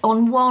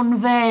on one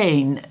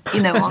vein,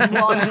 on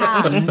one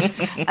hand.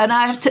 And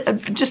I had to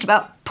just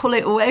about pull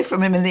it away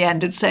from him in the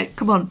end and say,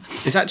 "Come on."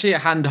 It's actually a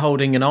hand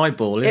holding an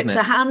eyeball, isn't it? It's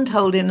a hand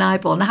holding an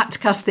eyeball, and I had to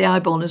cast the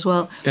eyeball as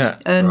well. Yeah.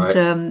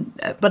 And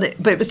but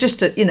it was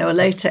just a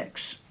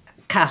latex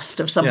cast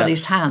of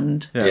somebody's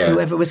hand,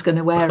 whoever was going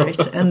to wear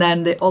it, and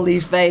then all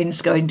these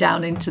veins going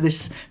down into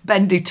this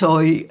bendy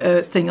toy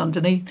thing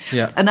underneath.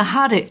 Yeah. And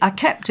I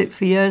kept it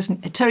for years.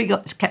 And Terry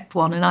kept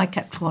one, and I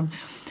kept one.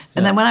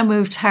 And then when I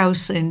moved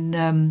house in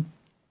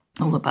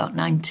about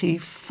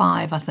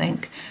 95, I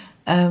think,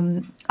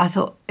 I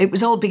thought it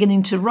was all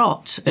beginning to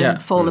rot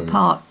and fall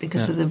apart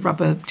because of the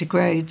rubber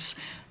degrades,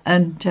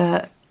 and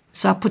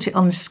so I put it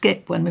on the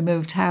skip when we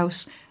moved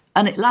house,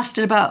 and it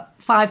lasted about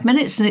 5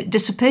 minutes and it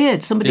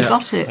disappeared. Somebody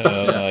got it.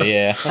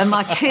 And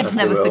my kids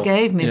never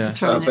forgave me for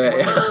throwing it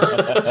away.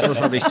 Someone's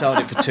probably sold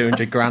it for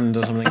 200 grand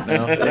or something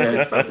now.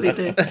 Yeah, probably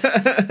did. But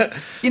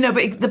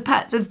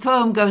the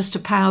foam goes to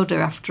powder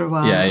after a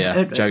while.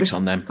 Yeah. Jokes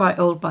on them. Quite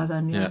old by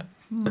then, yeah.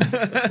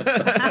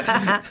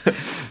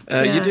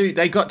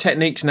 They got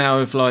techniques now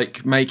of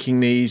like making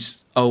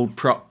these old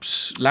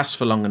props last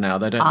for longer now,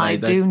 don't they? I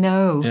do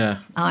know. Yeah.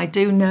 I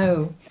do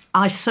know.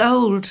 I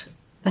sold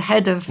the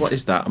head of... What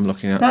is that I'm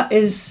looking at? That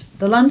is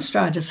the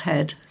Landstrider's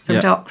head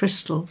from Dark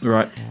Crystal.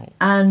 Right.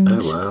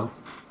 And wow.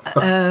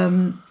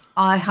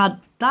 I had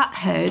that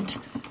head,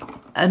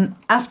 and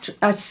after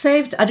I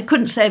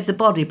couldn't save the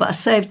body, but I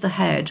saved the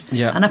head.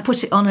 Yeah. And I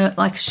put it on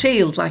a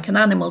shield, like an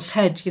animal's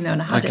head,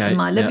 and I had it in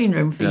my living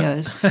room for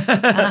years.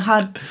 And I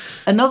had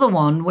another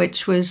one,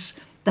 which was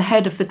the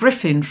head of the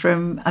griffin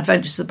from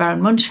Adventures of the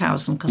Baron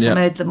Munchausen, because I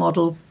made the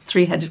model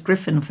 3-headed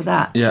griffin for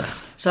that. Yeah.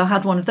 So I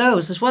had one of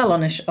those as well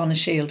on a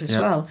shield as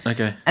well.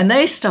 Okay. And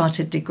they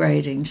started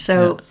degrading.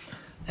 So,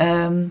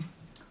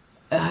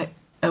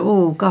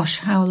 oh gosh,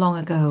 how long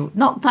ago?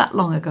 Not that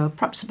long ago,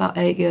 perhaps about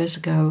 8 years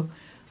ago.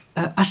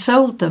 I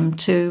sold them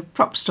to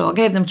Prop Store. I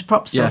gave them to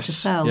Prop Store to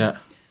sell. Yeah.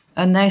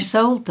 And they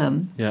sold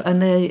them. Yeah.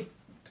 And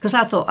because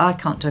I thought, I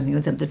can't do anything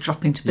with them. They're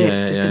dropping to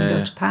bits. They're going to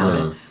go to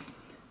powder.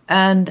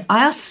 And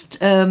I asked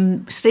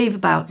Steve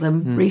about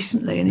them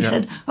recently, and he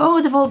said,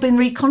 "Oh, they've all been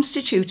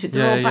reconstituted.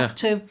 They're all back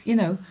to,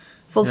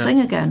 full thing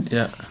again."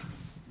 Yeah.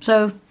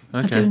 So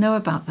I do know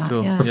about that.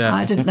 Cool. Yeah.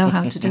 I didn't know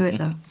how to do it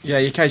though. Yeah,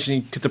 you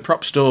occasionally, the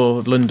Prop Store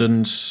of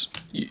London's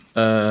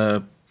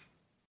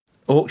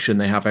auction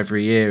they have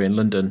every year in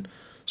London.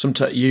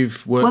 Sometimes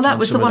you've worked. Well, that on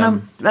was some the of one.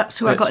 them. That's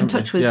who I got in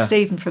touch with,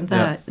 Stephen from there.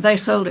 Yeah. They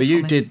sold it. But you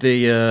for me.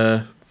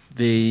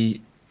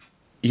 did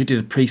you did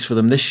a piece for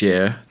them this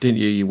year, didn't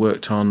you? You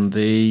worked on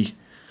the.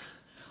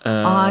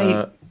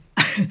 I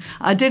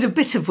did a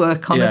bit of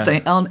work on a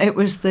thing. It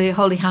was the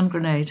Holy Hand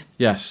Grenade.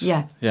 Yes.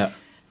 Yeah. Yeah.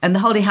 And the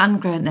Holy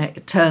Hand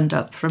Grenade turned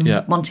up from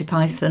Monty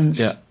Python's.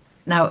 Yeah.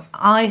 Now,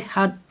 I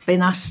had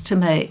been asked to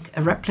make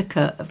a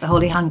replica of the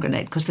Holy Hand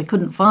Grenade because they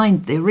couldn't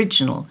find the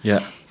original.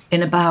 Yeah.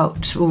 In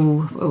about, it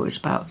was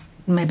about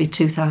maybe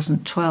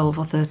 2012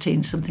 or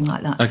 13, something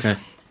like that. Okay.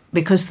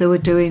 Because they were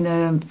doing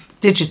a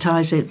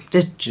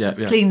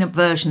clean up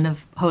version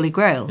of Holy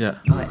Grail. Yeah.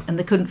 Right, and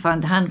they couldn't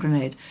find the hand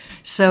grenade.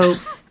 So,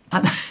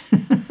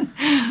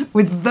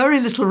 with very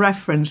little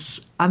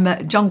reference,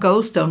 John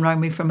Goldstone rang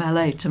me from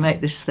LA to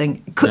make this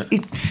thing.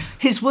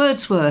 His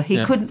words were,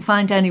 he couldn't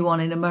find anyone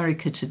in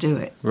America to do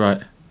it.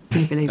 Right.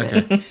 Can you believe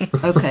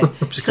it? Okay.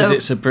 Because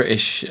it's a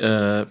British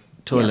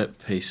toilet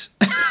piece.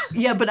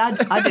 Yeah, but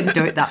I didn't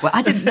do it that way.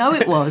 I didn't know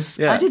it was.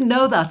 I didn't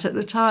know that at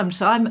the time.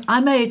 So I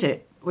made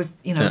it with,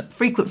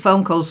 frequent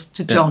phone calls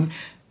to John.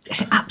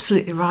 Yeah.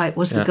 Absolutely right.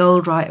 Was the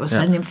gold right? I was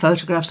sending him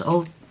photographs,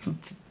 all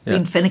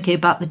being finicky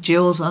about the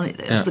jewels on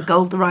it. Was the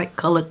gold the right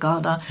colour,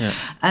 God?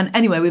 And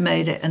anyway, we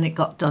made it, and it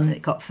got done, and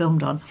it got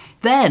filmed on.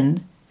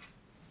 Then,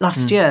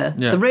 last year,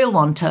 the real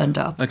one turned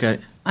up. Okay.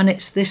 And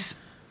it's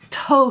this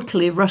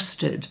totally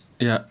rusted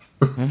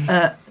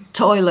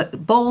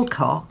toilet ball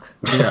cock.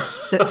 Yeah.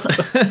 That's,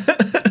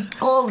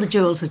 all the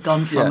jewels had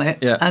gone from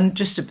it, and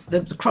just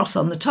the cross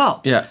on the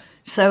top. Yeah.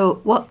 So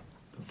what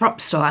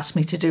Prop Store asked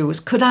me to do was,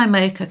 could I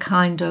make a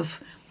kind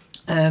of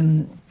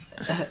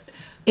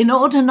in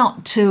order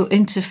not to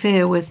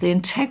interfere with the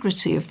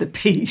integrity of the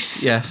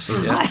piece, Yes,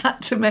 yeah. I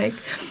had to make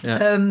It's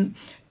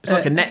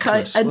like a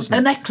necklace, wasn't it?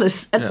 A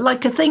necklace,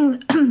 like a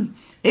thing.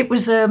 It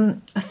was a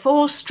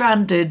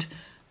 4-stranded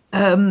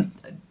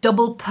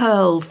double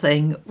pearl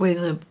thing with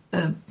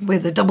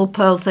a double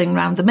pearl thing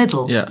round the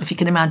middle, if you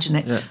can imagine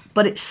it. Yeah.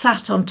 But it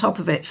sat on top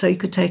of it, so you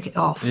could take it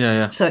off.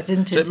 So it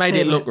didn't. So it made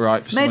it look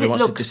right for someone who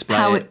wants to display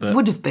how it.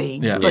 Would have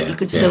been, but you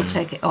could still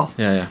take it off.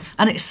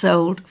 And it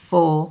sold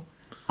for,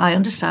 I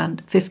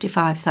understand,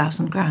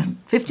 £55,000.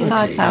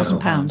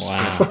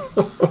 £55,000.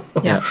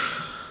 Wow. Yeah.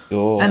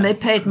 Oh. And they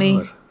paid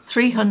me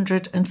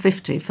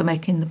 $350 for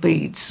making the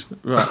beads.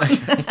 Right.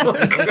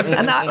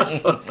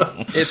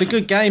 It's a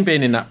good game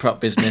being in that prop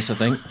business, I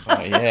think.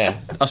 Oh, yeah.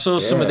 I saw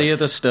some of the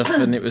other stuff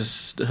and it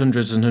was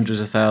hundreds and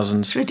hundreds of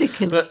thousands. It's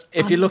ridiculous. But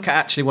if you look at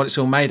actually what it's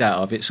all made out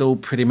of, it's all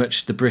pretty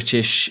much the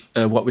British,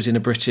 what was in a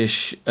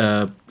British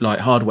like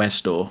hardware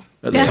store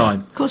at the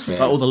time. Of course it is.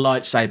 Like all the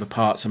lightsaber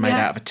parts are made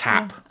out of a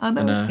tap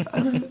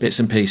and bits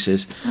and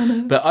pieces. I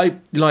know. But I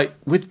like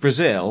with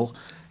Brazil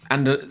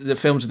and the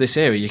films of this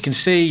era, you can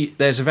see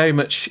there's a very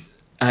much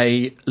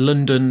a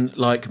London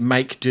like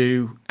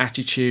make-do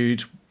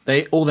attitude.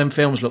 All them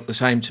films look the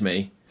same to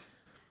me.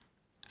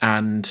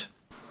 And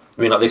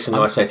I mean, like this in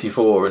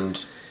 1984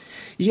 and...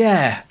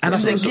 Yeah, and I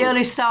think the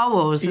early Star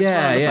Wars. And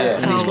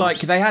it's like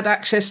they had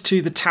access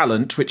to the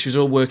talent, which was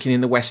all working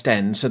in the West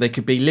End, so they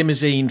could be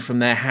limousine from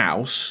their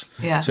house.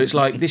 Yeah. So it's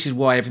like this is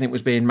why everything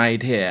was being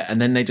made here, and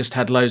then they just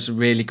had loads of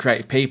really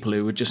creative people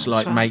who would just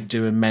make,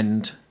 do, and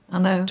mend. I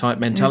know. Type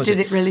mentality.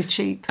 Did it really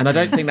cheap. And I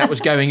don't think that was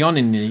going on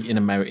in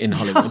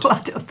Hollywood. No,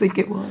 I don't think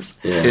it was.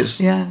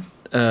 Yeah.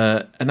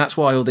 And that's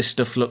why all this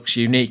stuff looks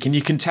unique, and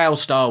you can tell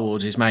Star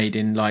Wars is made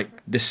in like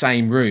the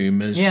same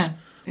room as.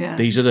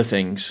 These other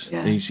things,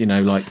 these,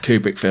 like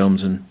Kubrick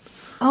films and...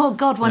 Oh,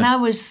 God, when I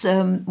was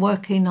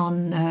working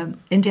on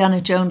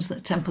Indiana Jones at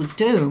the Temple of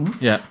Doom,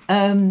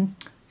 I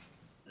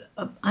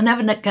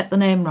never get the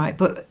name right,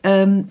 but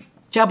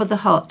Jabba the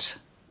Hutt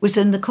was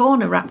in the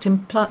corner wrapped in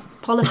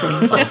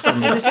polythene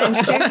in the same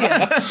studio.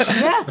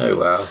 Yeah. Oh,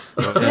 wow.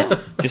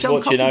 Just John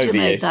watching Coppinger over you.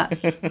 made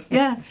that.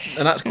 Yeah.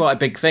 And that's quite a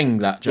big thing,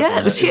 that Jabba. Yeah,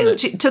 it was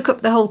huge. It took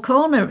up the whole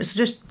corner. It was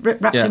just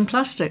wrapped in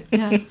plastic.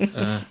 Yeah.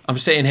 I'm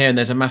sitting here and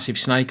there's a massive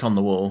snake on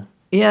the wall.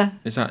 Yeah.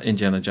 Is that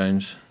Indiana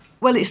Jones?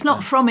 Well, it's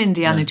not from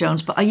Indiana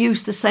Jones, but I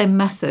used the same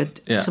method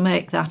to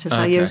make that as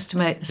I used to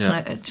make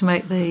the to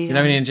make the. You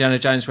know in Indiana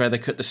Jones where they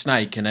cut the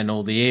snake and then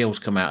all the eels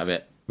come out of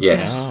it.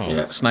 Yes. Oh.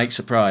 Yeah. Snake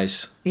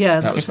surprise.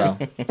 Yeah, that was Val.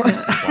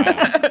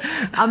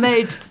 I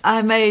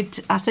made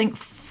I think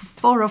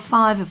 4 or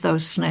 5 of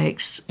those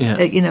snakes.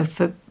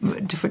 For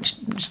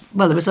different.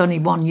 Well, there was only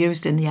one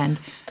used in the end.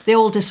 They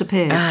all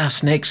disappeared.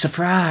 Snake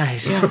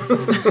surprise. Yeah.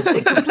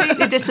 They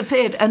completely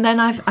disappeared, and then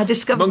I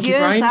discovered Monkey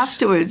years brains?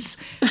 afterwards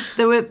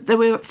they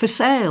were for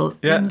sale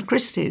in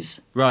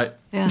Christie's. Right.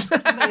 Yeah,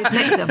 somebody had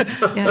nicked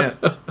them. Yeah.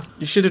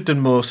 You should have done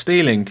more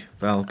stealing,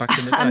 Val, back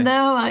in the day. I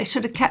know, I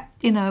should have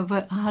kept,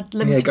 but I had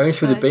limited Yeah, going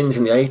through the space. bins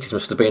in the 80s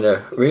must have been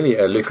a really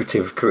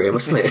lucrative career,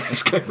 mustn't it?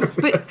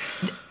 But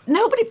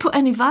nobody put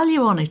any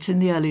value on it in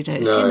the early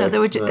days. No, they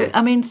were. no.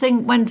 I mean,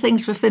 when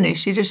things were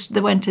finished,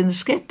 they went in the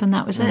skip, and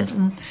that was it.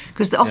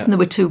 Because often they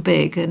were too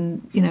big,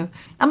 and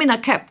I mean, I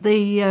kept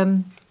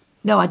the.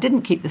 No, I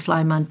didn't keep the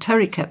Flying Man.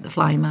 Terry kept the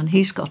Flying Man.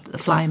 He's got the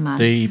Flying Man.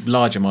 The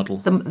larger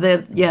model.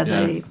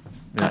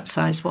 That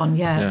size one.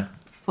 Yeah.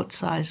 Foot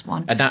size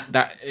one. And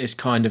that is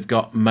kind of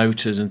got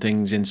motors and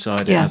things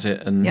inside it, has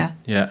it? And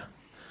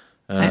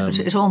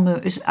It's all.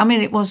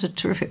 It was a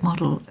terrific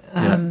model.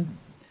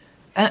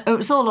 It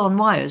was all on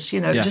wires,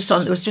 It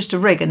was just a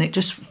rig, and it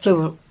just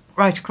flew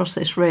right across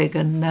this rig,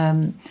 and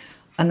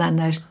then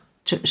they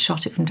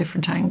shot it from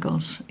different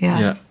angles.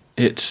 Yeah.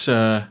 It's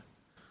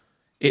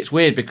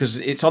weird because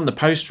it's on the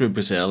poster of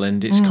Brazil,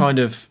 and it's kind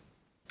of.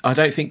 I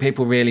don't think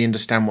people really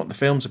understand what the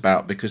film's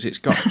about because it's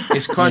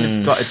kind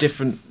of got a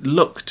different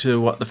look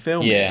to what the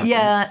film is.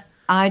 Yeah,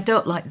 I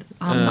don't like.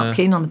 I'm not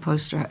keen on the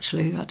poster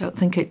actually. I don't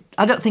think it.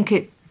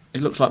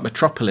 It looks like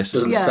Metropolis.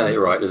 Doesn't say it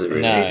right, does it?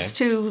 Really? No. It's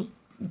too.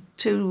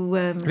 You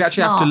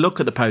actually have to look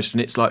at the poster,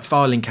 and it's like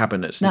filing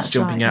cabinets, and it's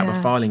jumping out of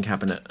a filing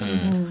cabinet.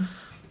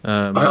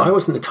 I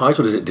wasn't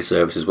entitled as it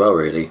deserves as well,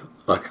 really.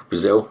 Like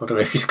Brazil, I don't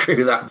know if you agree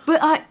with that.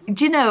 But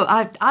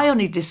I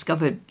only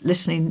discovered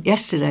listening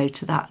yesterday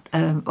to that.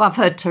 I've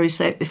heard Terry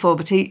say it before,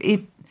 but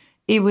he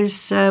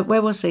was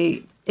where was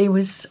he? He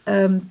was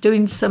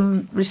doing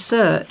some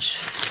research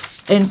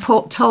in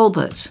Port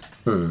Talbot,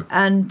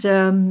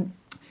 and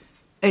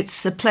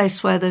it's a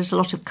place where there's a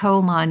lot of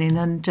coal mining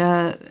and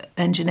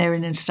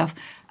engineering and stuff.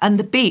 And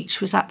the beach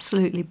was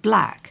absolutely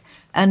black,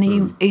 and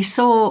he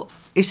said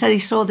he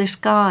saw this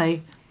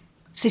guy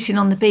sitting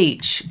on the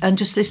beach and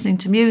just listening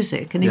to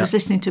music, and he was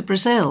listening to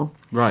Brazil.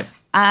 Right.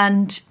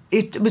 And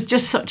it was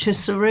just such a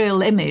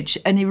surreal image,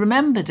 and he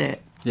remembered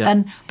it. Yeah.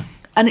 And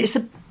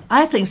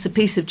I think it's a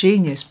piece of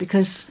genius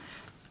because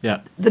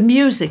the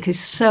music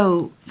is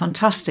so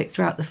fantastic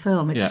throughout the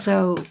film. It's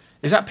so.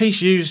 Is that piece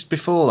used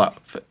before that?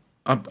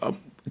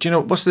 Do you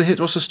know what's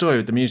the story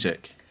with the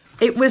music?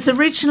 It was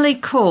originally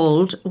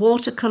called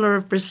Watercolour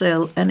of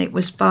Brazil, and it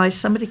was by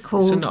somebody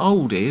called... It's an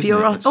oldie,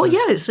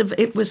 isn't it?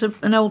 It was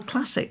an old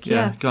classic,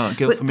 yeah. Guilt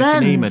for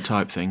Mikanima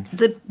type thing.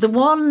 The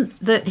one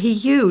that he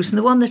used, and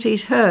the one that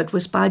he'd heard,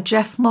 was by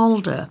Jeff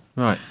Mulder.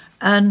 Right.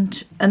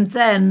 And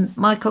then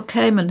Michael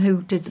Kamen,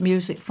 who did the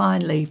music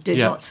finally, did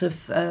lots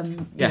of,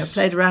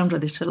 played around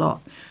with it a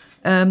lot.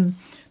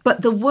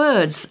 But the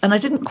words, and I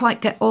didn't quite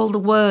get all the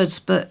words,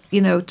 but,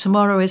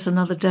 tomorrow is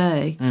another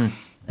day,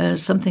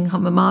 something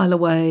from a mile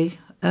away,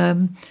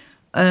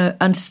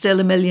 and still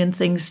a million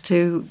things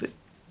to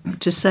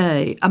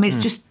say. I mean,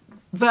 it's just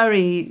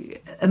very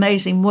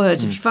amazing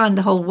words. If you find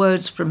the whole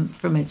words from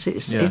it,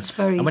 it's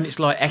very And when it's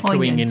like echoing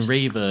poignant. in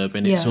reverb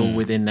and it's all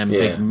within them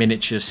big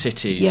miniature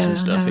cities and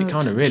stuff, it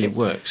kind of really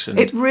works. And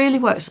it really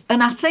works.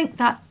 And I think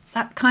that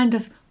kind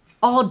of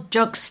odd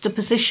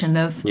juxtaposition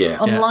of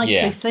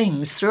unlikely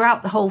things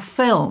throughout the whole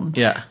film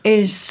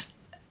is,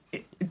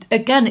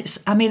 again,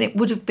 it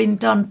would have been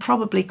done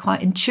probably quite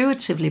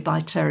intuitively by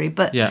Terry,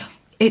 but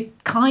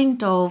it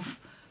kind of,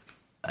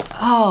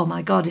 oh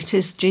my God, it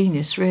is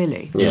genius,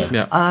 really.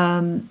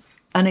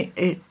 And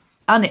it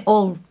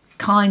all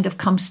kind of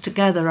comes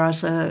together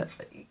as a,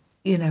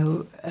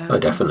 oh,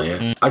 definitely,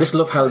 yeah. I just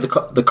love how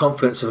the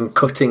confidence of them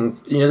cutting,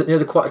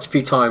 quite a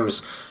few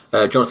times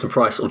Jonathan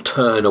Pryce will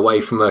turn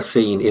away from a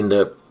scene in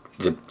the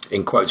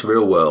in quotes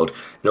real world, and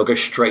he'll go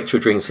straight to a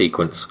dream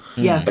sequence.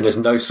 And there's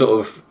no sort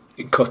of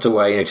cut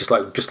away, just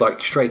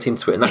like straight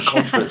into it, and that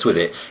confidence with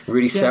it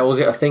really sells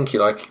it. I think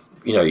you're like,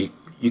 you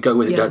go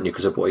with it, don't you,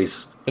 because of what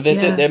he's... But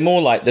they're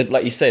more like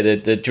you say,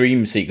 the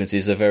dream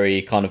sequences are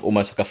very kind of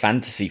almost like a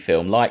fantasy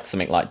film, like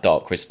something like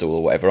Dark Crystal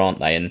or whatever, aren't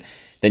they? And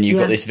then you've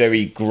got this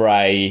very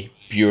grey,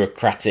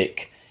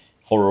 bureaucratic,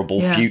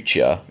 horrible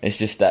future. It's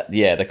just that,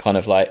 they're kind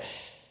of like...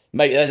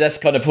 Maybe that's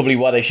kind of probably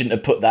why they shouldn't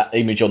have put that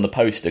image on the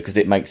poster, because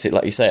it makes it,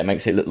 like you say, it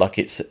makes it look like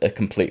it's a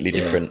completely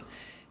different,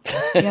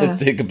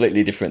 it's a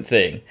completely different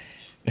thing.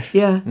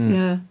 Yeah.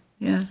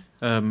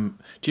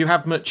 do you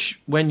have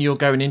much when you're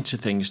going into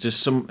things?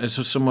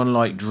 Has someone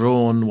like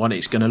drawn what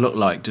it's going to look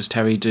like? Does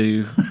Terry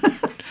do?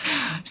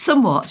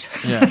 Somewhat.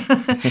 Yeah.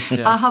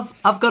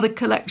 I've got a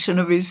collection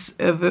of his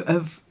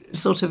of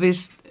sort of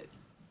his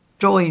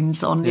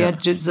drawings on the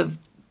edges of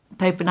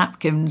paper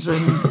napkins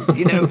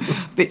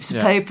and bits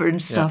of paper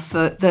and stuff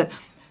that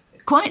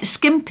quite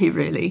skimpy,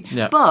 really.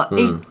 Yeah. But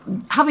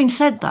having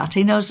said that,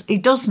 he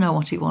does know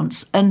what he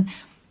wants, and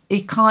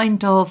he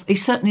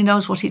certainly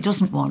knows what he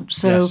doesn't want.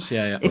 So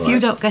if you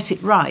don't get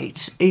it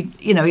right, he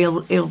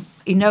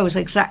knows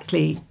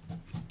exactly.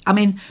 I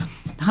mean,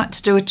 I had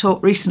to do a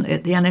talk recently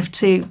at the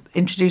NFT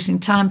introducing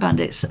Time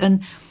Bandits,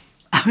 and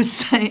I was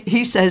saying,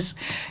 he says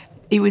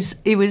he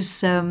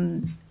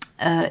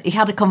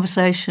had a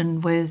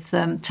conversation with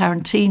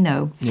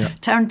Tarantino. Yeah.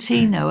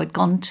 Tarantino had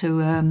gone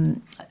to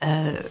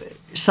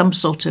some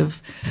sort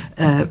of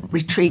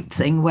retreat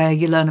thing where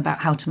you learn about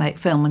how to make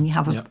film, and you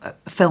have a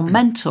film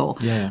mentor.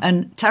 Yeah.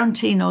 And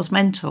Tarantino's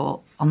mentor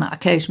on that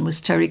occasion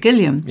was Terry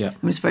Gilliam. Yeah.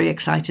 He was very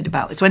excited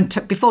about it. It was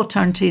before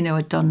Tarantino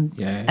had done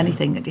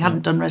anything, and he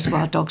hadn't done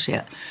Reservoir Dogs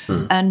yet.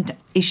 And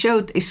he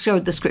showed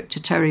the script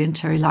to Terry, and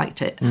Terry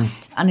liked it.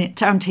 And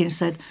Tarantino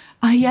said,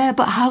 "Oh yeah,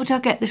 but how do I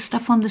get this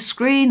stuff on the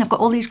screen? I've got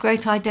all these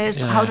great ideas,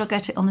 but how do I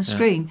get it on the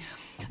screen?"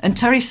 And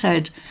Terry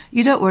said,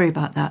 "You don't worry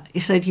about that."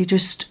 He said, "You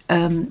just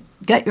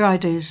get your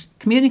ideas,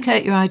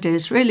 communicate your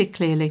ideas really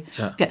clearly,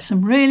 get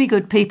some really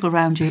good people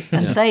around you,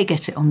 and they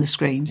get it on the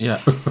screen." Yeah.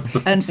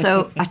 And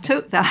so I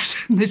took that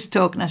in this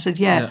talk, and I said,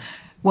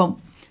 well,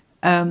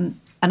 and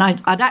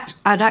I'd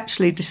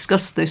actually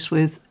discussed this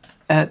with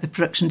the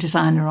production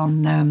designer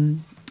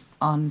on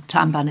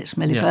Time Bandits,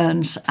 Millie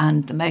Burns,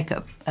 and the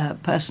makeup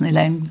person,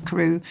 Elaine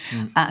Carew,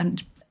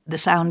 and the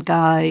sound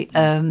guy,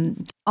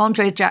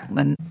 Andre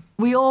Jackman.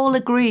 We all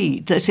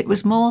agreed that it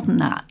was more than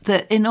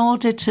that in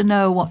order to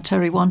know what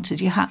Terry wanted,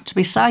 you had to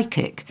be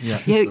psychic. Yeah.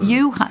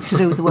 You had to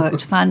do the work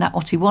to find out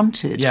what he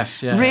wanted.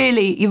 Yes, yeah.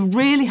 Really, you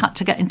really had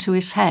to get into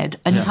his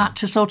head, and you had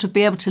to sort of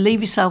be able to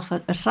leave yourself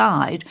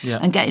aside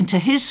and get into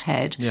his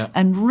head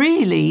and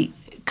really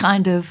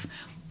kind of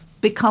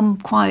become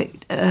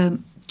quite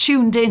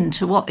tuned in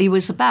to what he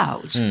was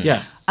about.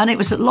 Yeah. And it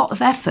was a lot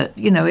of effort,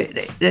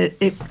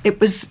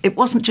 it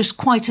wasn't just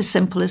quite as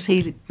simple as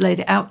he laid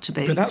it out to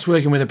be. But that's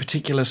working with a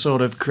particular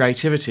sort of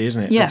creativity,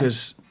 isn't it? Yeah.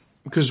 Because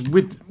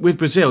with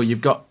Brazil,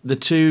 you've got the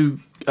two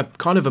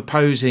kind of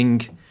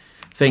opposing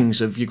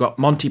things of, you've got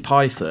Monty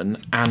Python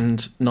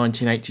and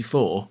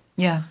 1984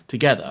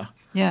 together.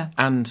 Yeah.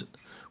 And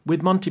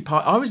with Monty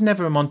Python, I was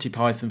never a Monty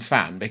Python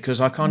fan,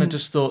 because I kind of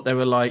just thought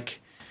they're like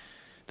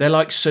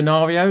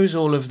scenarios,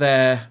 all of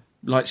their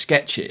like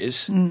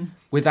sketches,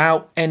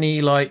 without any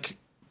like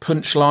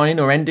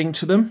punchline or ending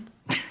to them.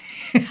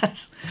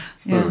 Yes.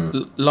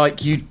 Yeah.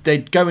 Like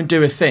they'd go and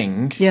do a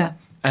thing,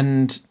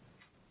 and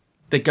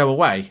they'd go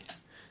away.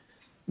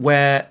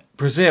 Where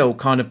Brazil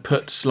kind of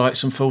puts like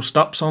some full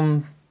stops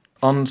on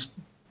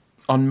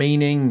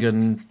meaning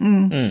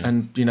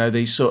and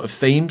these sort of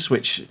themes,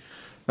 which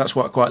that's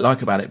what I quite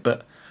like about it.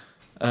 But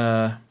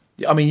I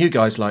mean, you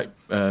guys like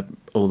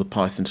all the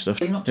Python stuff.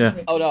 Yeah.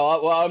 Oh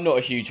no, I'm not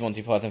a huge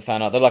Monty Python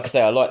fan either. Like I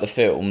say, I like the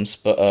films,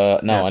 but I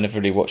never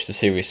really watched the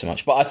series so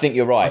much. But I think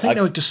you're right. I think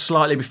they were just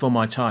slightly before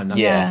my time.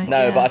 That's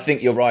but I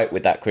think you're right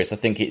with that, Chris. I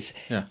think it's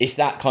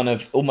that kind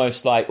of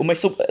almost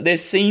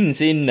there's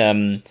scenes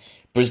in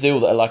Brazil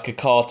that are like a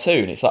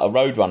cartoon. It's like a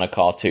Roadrunner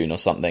cartoon or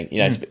something. You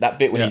know, it's that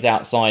bit when he's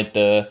outside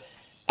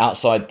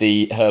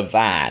her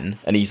van,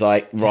 and he's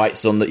like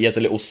writes on he has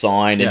a little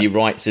sign, and he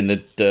writes in the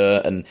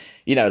dirt, and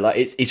you know, like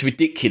it's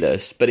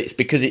ridiculous, but it's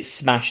because it's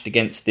smashed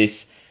against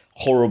this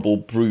horrible,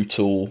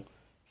 brutal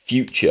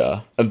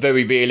future and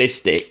very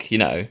realistic. You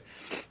know,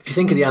 if you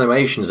think of the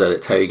animations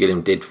that Terry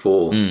Gilliam did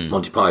for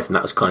Monty Python,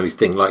 that was kind of his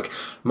thing. Like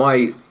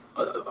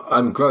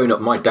I'm growing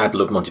up. My dad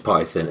loved Monty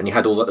Python, and he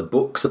had all like the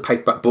books, the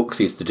paperback books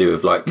he used to do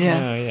of like,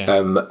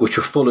 which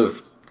were full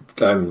of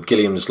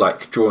Gilliam's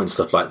like drawing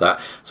stuff like that.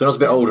 So when I was a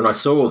bit older and I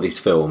saw all these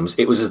films,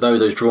 it was as though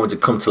those drawings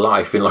had come to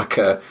life in like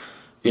a,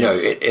 you know,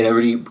 in a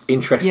really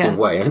interesting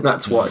way. And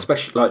that's what,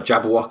 especially like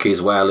Jabberwocky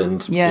as well,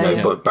 and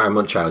Baron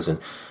Munchausen.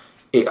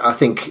 I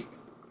think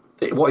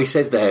what he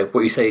says there,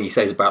 he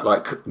says about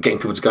like getting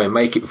people to go and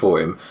make it for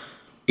him.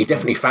 He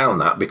definitely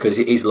found that, because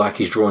it is like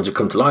his drawings have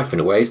come to life in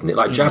a way, isn't it?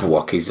 Like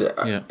Jabberwocky's,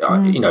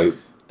 you know.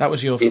 That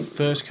was your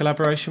first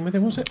collaboration with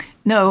him, was it?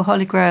 No,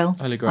 Holy Grail.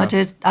 Holy Grail.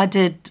 I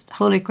did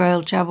Holy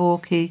Grail,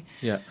 Jabberwocky,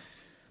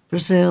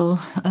 Brazil.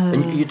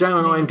 And you're down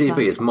on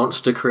IMDb as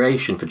monster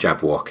creation for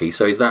Jabberwocky.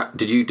 So is that?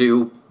 Did you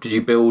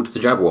build the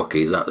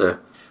Jabberwocky? Is that the?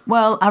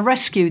 Well, I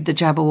rescued the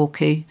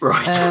Jabberwocky,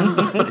 right?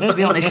 To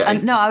be honest,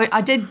 and no,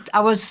 I did. I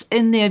was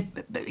in the,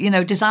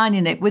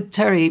 designing it with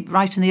Terry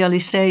right in the early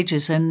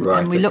stages, and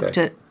we looked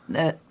at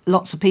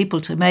lots of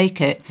people to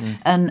make it,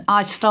 and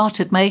I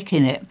started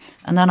making it,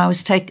 and then I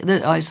was taken.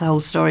 It's the whole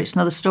story. It's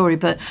another story,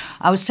 but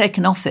I was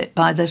taken off it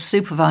by the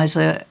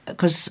supervisor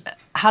because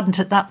I hadn't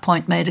at that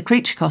point made a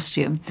creature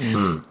costume,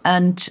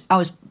 and I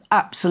was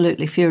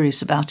absolutely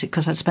furious about it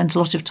because I'd spent a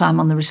lot of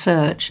time on the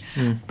research,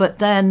 but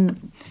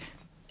then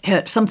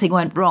something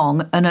went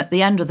wrong, and at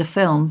the end of the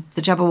film,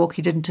 the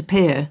Jabberwocky didn't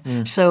appear.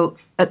 So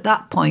at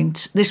that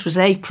point, this was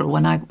April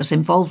when I was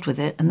involved with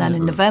it, and then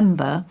in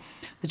November,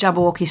 the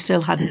Jabberwocky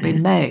still hadn't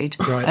been made.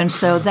 Right. And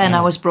so then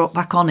I was brought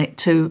back on it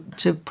to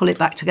pull it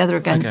back together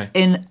again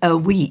in a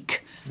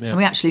week. Yeah. And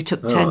we actually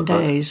took 10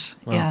 days.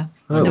 Wow. Yeah.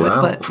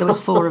 But there was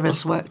 4 of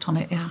us worked on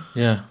it,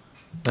 Yeah.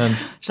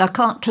 So I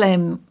can't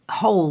claim the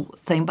whole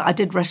thing, but I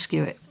did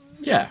rescue it.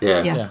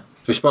 Yeah.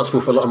 Responsible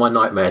for a lot of my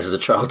nightmares as a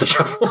child, the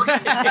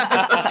Jabberwocky.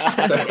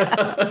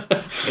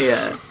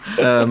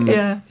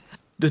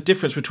 The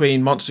difference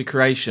between monster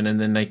creation and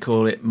then they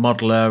call it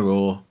modeler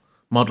or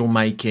model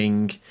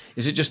making,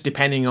 is it just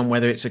depending on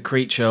whether it's a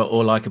creature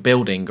or like a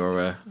building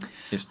or a?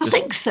 It's just, I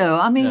think so.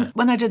 I mean,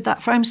 when I did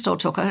that frame store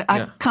talk,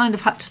 I kind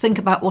of had to think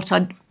about what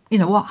had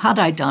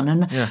I done,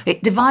 and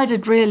it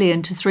divided really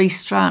into 3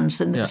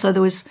 strands, and so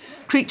there was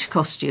creature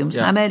costumes,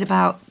 and I made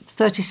about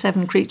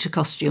 37 creature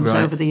costumes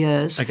over the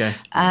years. Okay.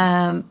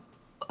 That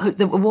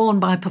were worn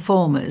by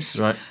performers.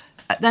 Right.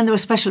 Then there were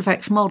special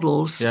effects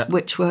models,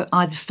 which were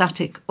either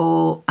static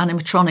or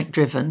animatronic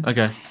driven.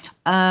 Okay.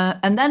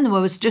 And then there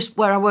was just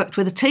where I worked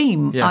with a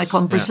team, like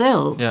on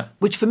Brazil,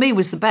 which for me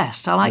was the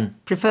best. I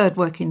preferred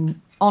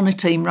working on a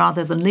team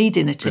rather than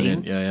leading a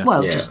team.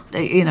 Just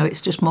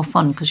it's just more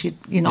fun because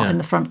you're not in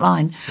the front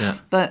line. Yeah.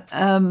 But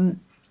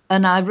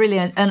and I really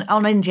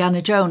on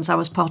Indiana Jones, I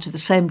was part of the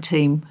same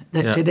team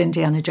that did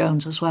Indiana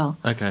Jones as well.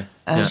 Okay.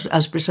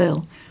 As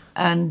Brazil,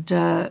 and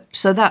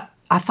so that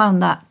I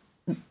found that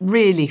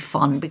really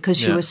fun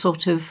because you were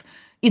sort of,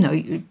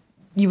 you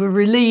were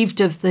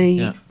relieved of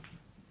the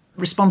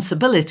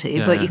responsibility,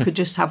 but you could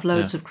just have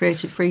loads of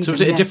creative freedom. So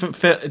was it a different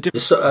fit?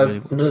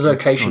 Another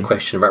location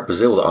question about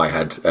Brazil that I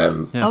had.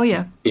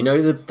 You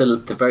know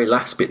the very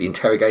last bit, the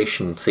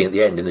interrogation scene at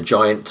the end in the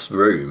giant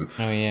room.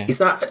 Oh yeah. Is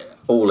that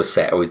all a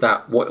set, or is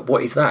that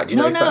what is that? Do you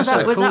know if that's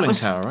that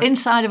was tower, right?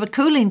 Inside of a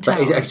cooling tower.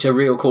 That is actually a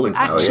real cooling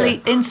tower.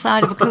 Actually,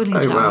 inside of a cooling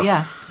tower. Wow.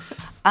 Yeah.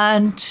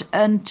 And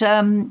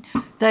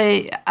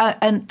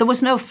there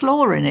was no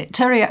floor in it.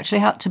 Terry actually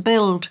had to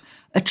build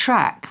a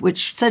track,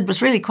 which said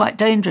was really quite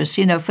dangerous,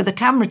 for the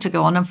camera to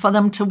go on and for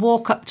them to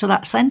walk up to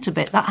that centre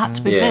bit. That had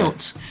to be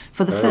built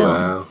for the film.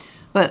 Wow.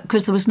 But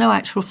because there was no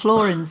actual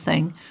floor in the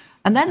thing.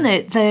 And then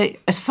they,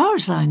 as far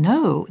as I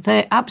know,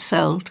 they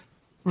abseiled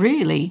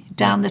really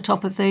down the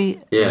top of the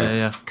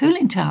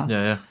cooling tower.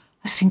 Yeah.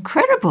 That's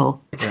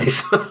incredible. It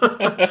is.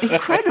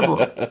 Incredible.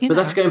 But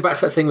that's going back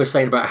to that thing we were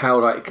saying about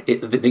how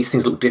these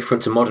things look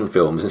different to modern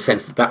films in the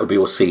sense that would be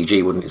all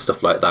CG, wouldn't it?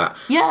 Stuff like that.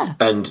 Yeah.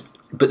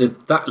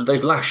 But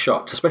those last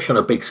shots, especially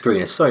on a big screen,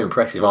 are so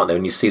impressive, aren't they?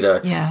 When you see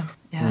the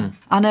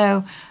I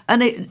know,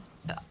 and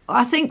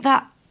I think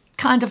that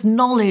kind of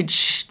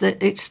knowledge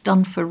that it's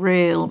done for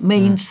real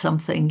means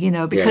something,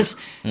 because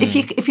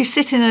if you're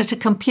sitting at a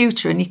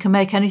computer and you can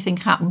make anything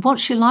happen,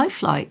 what's your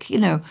life like?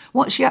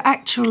 What's your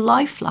actual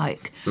life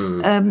like?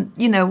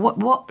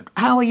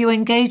 How are you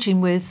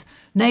engaging with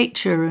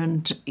nature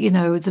and,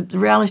 the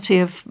reality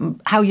of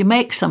how you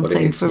make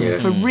something for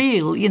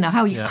real,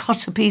 how you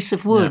cut a piece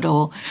of wood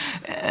or,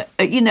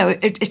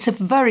 it's a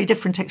very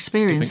different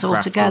experience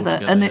altogether.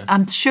 And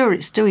I'm sure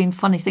it's doing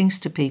funny things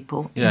to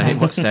people. Yeah,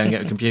 what's staring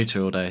at a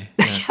computer all day.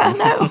 Yeah, I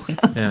know.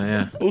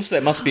 Yeah. Also,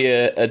 it must be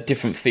a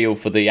different feel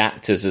for the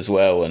actors as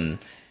well. And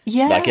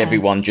like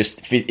everyone,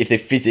 just if they're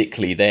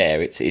physically there,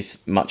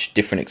 it's much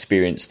different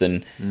experience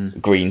than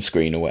green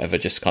screen or whatever,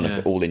 just kind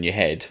of all in your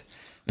head.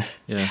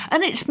 Yeah.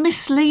 And it's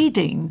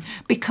misleading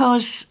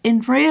because in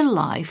real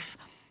life,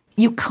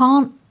 you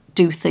can't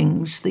do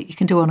things that you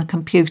can do on a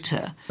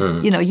computer.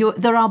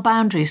 There are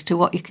boundaries to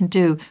what you can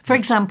do. For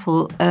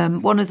example,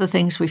 one of the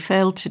things we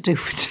failed to do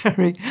with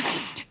Terry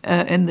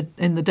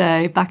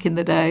back in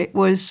the day,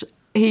 was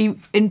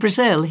in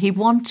Brazil, he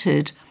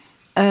wanted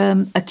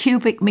a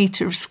cubic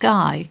metre of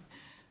sky.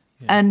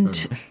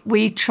 And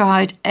we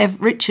tried,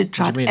 Richard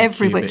tried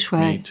every which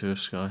way. Metre of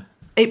sky?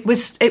 It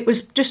was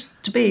just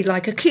to be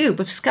like a cube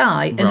of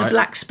sky in a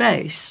black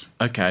space.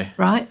 Okay.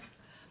 Right?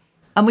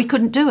 And we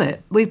couldn't do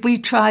it. We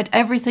tried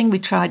everything. We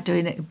tried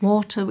doing it in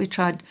water.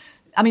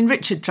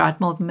 Richard tried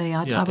more than me.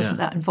 I wasn't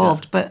that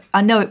involved. But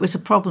I know it was a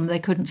problem they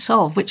couldn't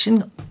solve, which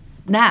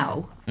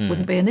now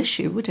wouldn't be an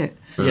issue, would it?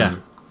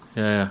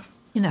 Yeah.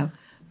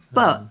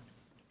 But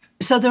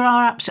so there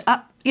are,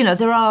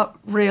 there are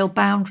real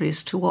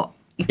boundaries to what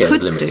you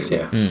could limits,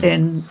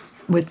 do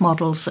with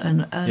models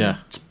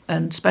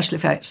and special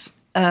effects.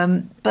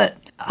 But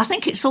I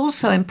think it's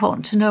also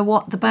important to know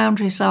what the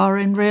boundaries are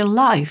in real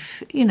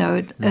life,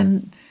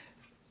 and,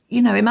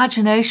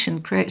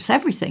 imagination creates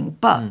everything.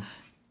 But,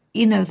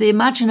 the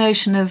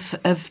imagination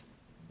of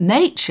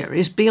nature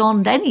is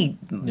beyond any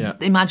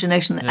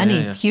imagination that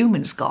any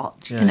human's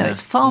got.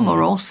 It's far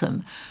more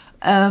awesome.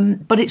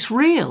 But it's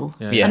real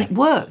and it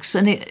works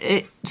and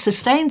it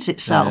sustains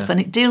itself and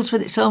it deals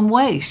with its own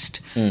waste.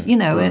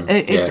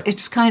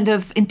 It's kind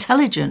of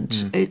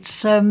intelligent.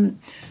 It's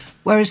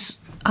whereas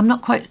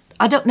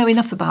I don't know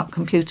enough about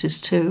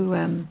computers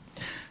to.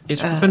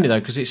 It's funny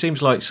though because it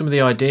seems like some of the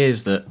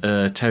ideas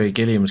that Terry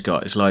Gilliam's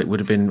got would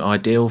have been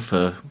ideal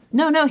for.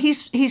 No,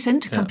 he's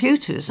into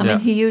computers. I mean,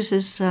 he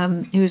uses.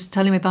 He was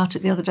telling me about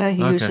it the other day.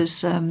 He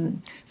uses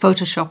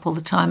Photoshop all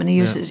the time, and he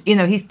uses.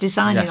 He's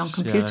designing on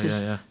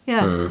computers.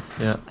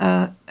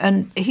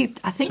 And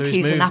I think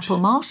he's an Apple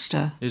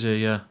master. Is he?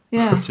 Yeah.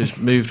 Yeah. So he's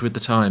moved with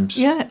the times.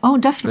 Yeah. Oh,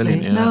 definitely.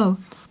 Brilliant, yeah. No.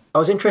 I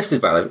was interested,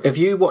 Val. Have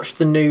you watched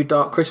the new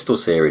Dark Crystal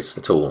series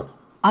at all?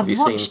 I've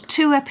watched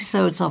 2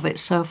 episodes of it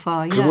so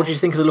far. Yeah. What do you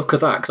think of the look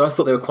of that? Because I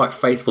thought they were quite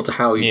faithful to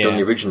how you'd done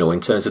the original in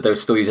terms of they were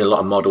still using a lot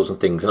of models and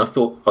things. And I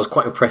was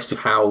quite impressed with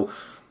how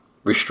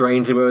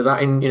restrained they were with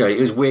that. And it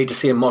was weird to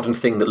see a modern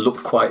thing that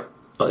looked quite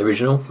like the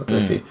original. I don't know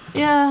if you...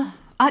 Yeah,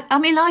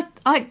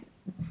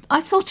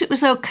 I thought it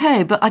was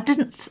okay, but I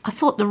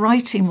thought the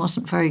writing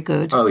wasn't very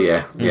good. Oh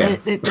yeah.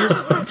 It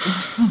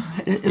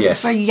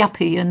was very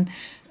yappy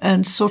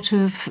and sort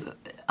of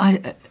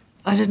I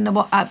don't know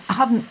what I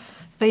haven't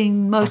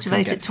been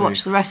motivated to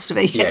watch the rest of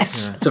it yet.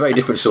 Yes, it's a very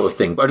different sort of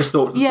thing. But I just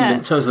thought,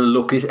 in terms of the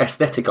look, the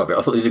aesthetic of it,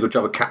 I thought they did a good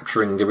job of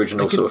capturing the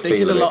original sort of feel. They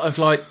did a lot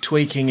of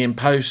tweaking in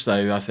post,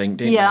 though. I think,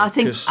 didn't they? I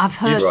think I've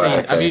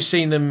heard. Have you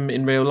seen them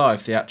in real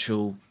life? The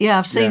actual? Yeah,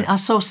 I've seen. I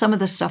saw some of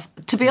the stuff.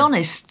 To be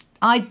honest,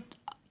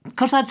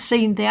 because I'd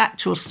seen the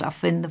actual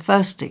stuff in the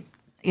first,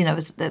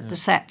 the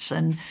sets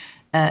and.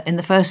 In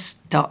the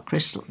first Dark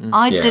Crystal,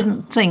 I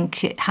didn't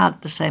think it had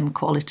the same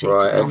quality. To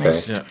be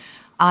honest,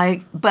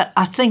 but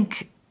I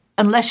think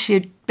unless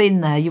you'd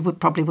been there, you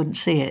probably wouldn't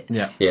see it.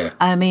 Yeah.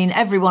 I mean,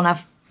 everyone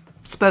I've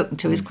spoken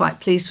to is quite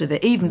pleased with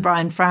it. Even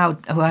Brian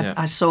Froud, who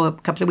I saw a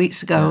couple of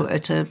weeks ago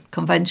at a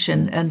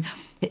convention, and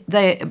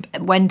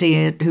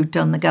Wendy, who'd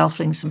done the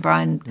Gelflings, and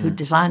Brian, who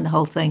designed the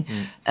whole thing,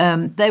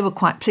 they were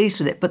quite pleased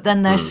with it. But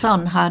then their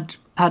son had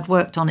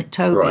worked on it,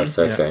 Toby,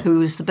 who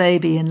was the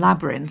baby in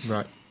Labyrinth.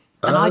 Right.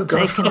 And I'd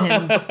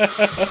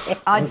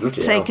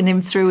taken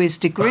him through his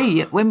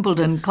degree at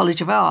Wimbledon College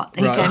of Art.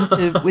 He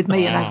came with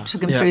me, and I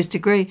took him through his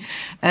degree,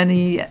 and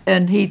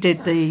he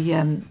did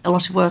a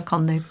lot of work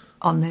on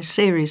the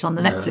series, on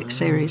the Netflix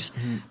series.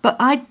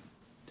 But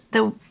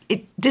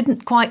it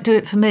didn't quite do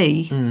it for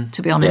me,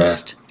 to be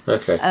honest. Yeah.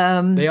 Okay.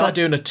 They are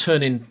doing a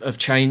ton of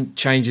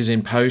changes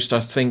in post. I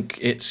think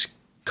it's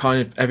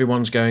kind of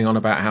everyone's going on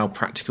about how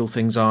practical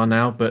things are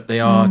now, but they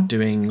are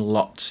doing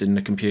lots in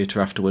the computer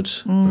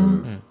afterwards.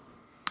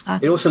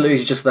 It also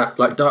loses just that,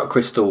 like Dark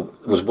Crystal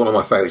was one of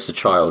my favourites as a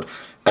child,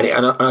 and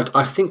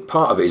I think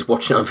part of it is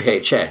watching it on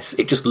VHS.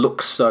 It just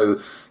looks so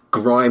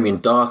grimy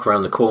and dark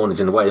around the corners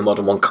in a way the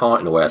modern one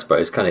can't, in a way, I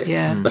suppose, can it?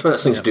 Yeah. I suppose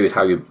that's something to do with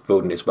how you're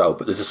building it as well,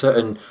 but there's a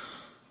certain...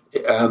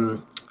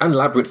 and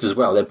Labyrinth as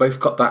well, they've both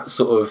got that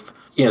sort of...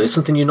 there's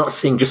something you're not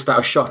seeing just out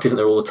of shot, isn't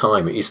there, all the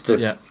time? It used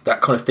to...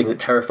 that kind of thing that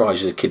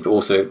terrifies you as a kid, but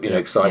also,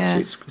 excites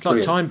you. It's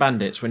like Time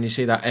Bandits, when you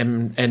see that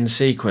end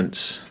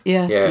sequence.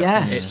 Yeah.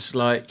 Yes. It's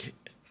like...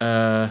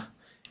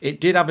 it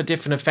did have a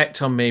different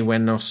effect on me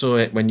when I saw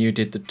it when you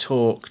did the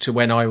talk to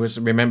when I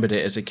remembered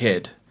it as a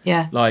kid.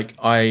 Yeah. Like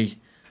I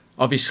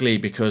obviously,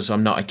 because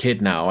I'm not a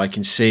kid now, I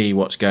can see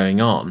what's going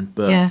on.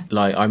 But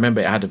like, I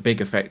remember it had a big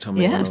effect on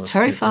me. Yeah, it was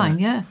terrifying.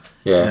 Yeah.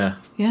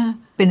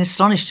 Been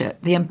astonished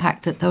at the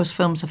impact that those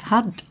films have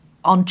had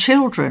on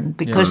children,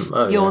 because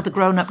you're the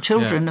grown-up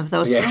children of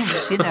those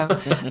films, you know.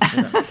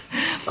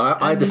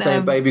 I had the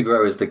same baby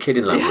grower as the kid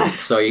in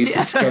Labyrinth, so I used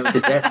to scare me to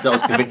death because I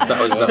was convinced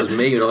that was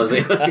me when I was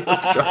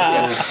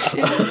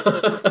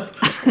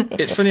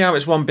It's funny how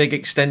it's one big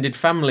extended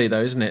family,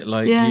 though, isn't it?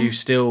 Like, you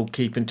still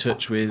keep in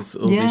touch with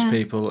all these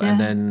people, and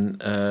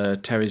then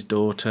Terry's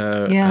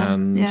daughter,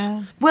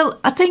 and Well,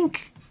 I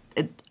think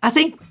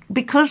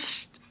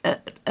because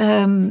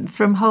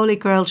from Holy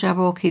Grail,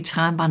 Jabberwocky,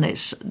 Time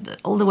Bandits,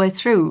 all the way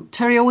through,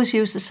 Terry always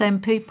used the same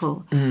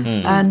people,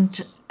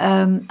 and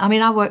I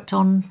mean, I worked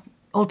on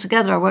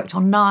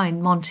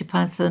 9 Monty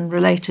Python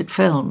related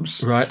films,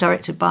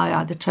 directed by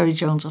either Terry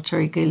Jones or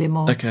Terry Gilliam,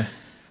 or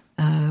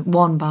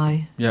one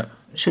by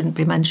shouldn't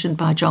be mentioned,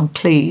 by John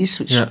Cleese,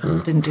 which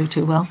didn't do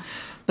too well,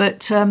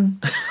 but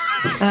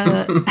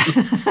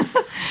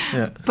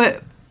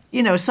but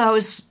you know, so I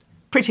was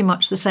pretty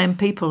much the same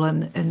people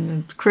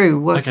in the crew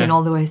working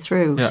all the way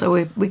through,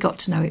 so we got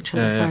to know each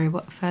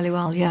other fairly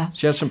well.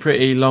 She had some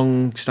pretty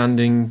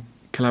long-standing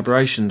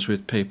collaborations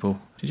with people.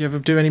 Did you ever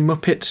do any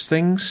Muppets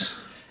things?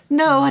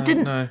 No, I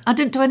didn't. No. I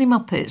didn't do any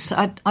Muppets.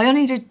 I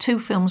only did 2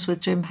 films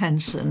with Jim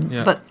Henson,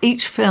 but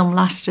each film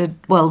lasted,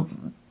 well,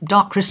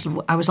 Dark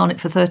Crystal, I was on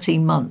it for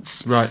 13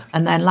 months. Right.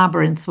 And then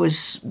Labyrinth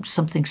was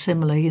something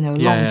similar, you know,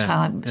 a long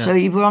time. Yeah. So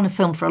you were on a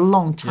film for a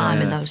long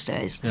time in those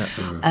days. Yeah.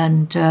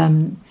 And,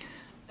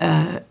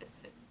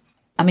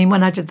 I mean,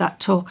 when I did that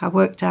talk, I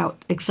worked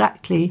out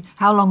exactly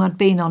how long I'd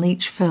been on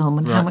each film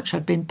and how much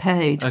I'd been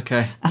paid.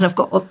 Okay. And I've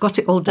got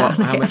it all down.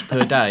 How much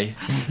per day?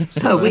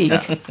 Per week.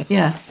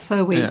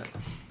 Per week. Yeah.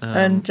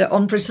 And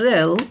on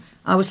Brazil,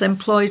 I was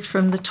employed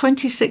from the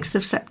 26th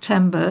of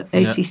September,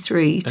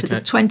 83 to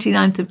the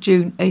 29th of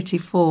June,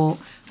 84,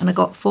 and I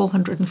got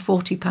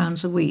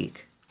 £440 a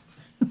week.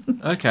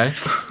 Okay.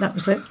 That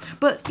was it.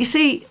 But you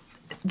see,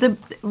 it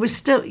was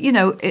still, you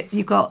know,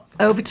 you got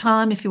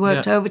overtime if you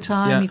worked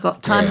overtime, you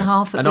got time and a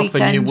half at weekends.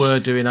 And often you were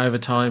doing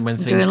overtime when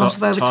things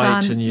got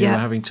tight and you were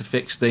having to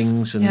fix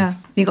things. And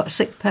you got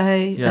sick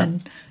pay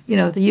and, you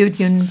know, the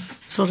union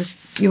sort of,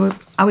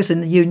 I was in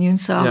the union,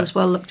 so I was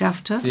well looked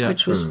after,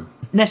 which was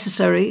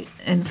necessary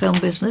in film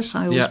business,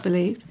 I always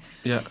believed.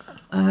 Yeah.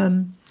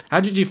 How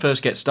did you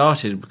first get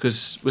started?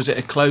 Because was it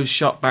a closed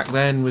shop back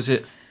then? Was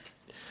it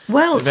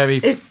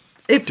very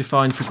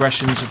defined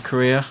progressions of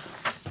career?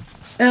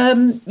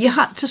 You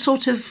had to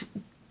sort of...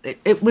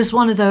 It was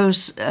one of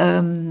those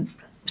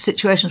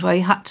situations where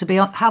you had to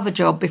have a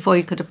job before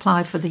you could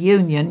apply for the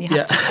union. You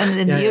had to, and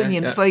in the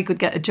union before you could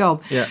get a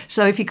job. Yeah.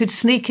 So if you could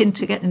sneak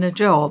into getting a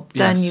job,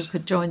 then you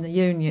could join the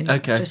union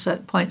at a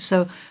certain point.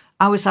 So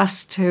I was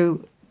asked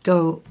to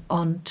go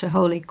on to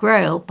Holy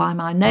Grail by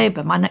my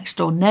neighbour, my next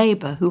door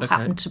neighbour, who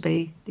happened to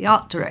be the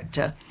art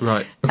director.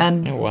 Right.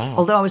 And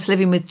although I was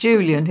living with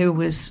Julian, who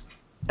was...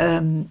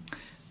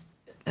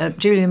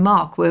 Julian and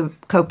Mark were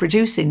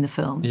co-producing the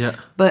film,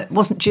 but it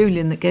wasn't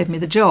Julian that gave me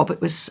the job.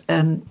 It was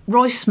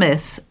Roy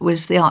Smith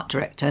was the art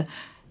director,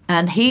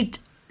 and he'd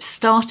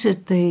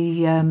started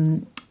the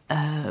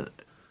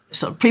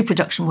sort of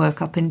pre-production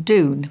work up in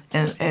Doon.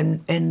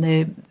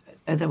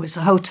 There was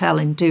a hotel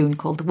in Doon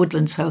called the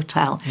Woodlands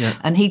Hotel,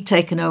 and he'd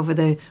taken over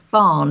the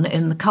barn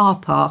in the car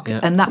park,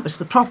 and that was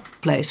the prop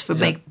place for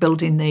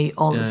building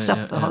all the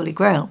stuff for Holy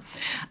Grail.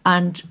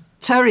 And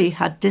Terry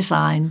had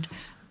designed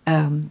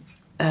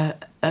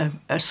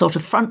a sort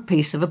of front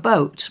piece of a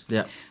boat,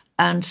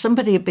 and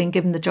somebody had been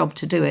given the job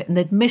to do it, and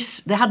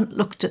they hadn't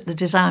looked at the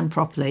design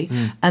properly,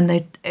 and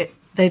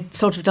they'd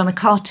sort of done a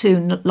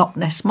cartoon Loch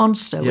Ness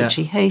monster, which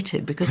he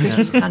hated because this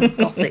was a kind of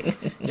gothic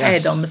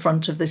head on the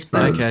front of this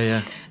boat.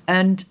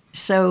 And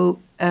so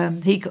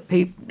he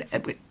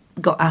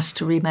got asked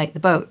to remake the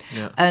boat,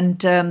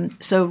 and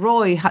so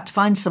Roy had to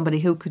find somebody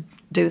who could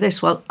do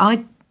this. Well,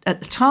 at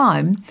the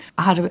time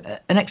I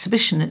had an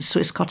exhibition at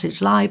Swiss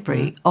Cottage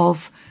Library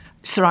of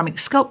ceramic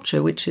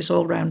sculpture, which is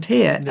all around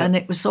here, and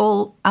it was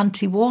all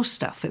anti-war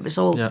stuff. It was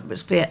all it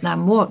was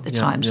Vietnam War at the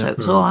time, so it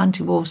was all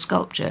anti-war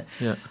sculpture,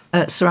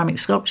 ceramic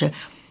sculpture.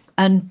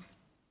 And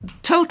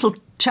total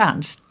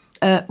chance,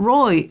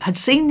 Roy had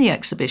seen the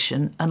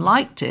exhibition and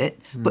liked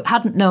it, but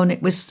hadn't known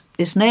it was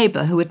his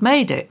neighbour who had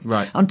made it,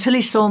 until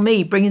he saw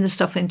me bringing the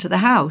stuff into the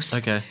house.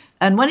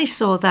 And when he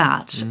saw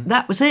that,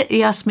 that was it.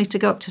 He asked me to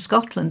go up to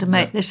Scotland and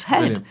make this head.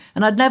 Brilliant.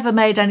 And I'd never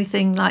made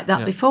anything like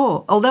that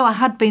before. Although I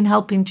had been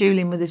helping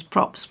Julian with his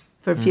props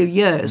for a few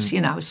years,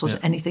 you know, sort of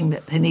anything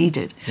that he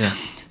needed.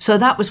 So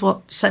that was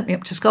what sent me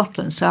up to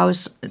Scotland. So I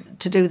was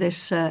to do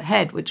this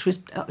head, which was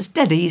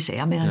dead easy.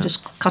 I mean, I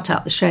just cut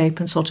out the shape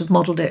and sort of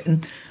modelled it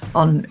in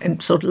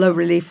sort of low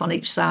relief on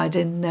each side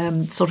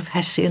in sort of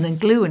Hessian and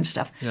glue and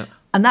stuff.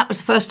 And that was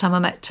the first time I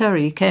met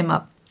Terry. He came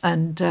up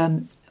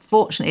and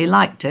fortunately he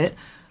liked it.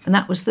 And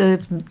that was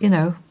the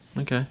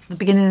Okay. The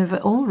beginning of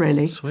it all,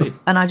 really. Sweet.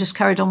 And I just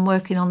carried on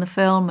working on the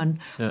film and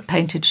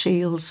painted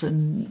shields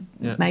and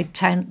made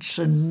tents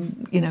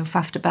and,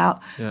 faffed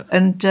about. Yeah.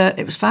 And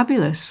it was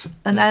fabulous.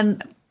 And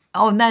then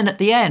at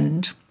the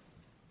end,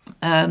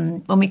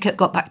 when we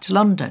got back to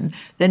London,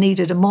 they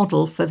needed a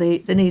model for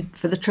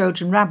the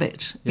Trojan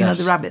rabbit.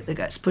 The rabbit that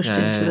gets pushed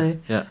into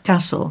the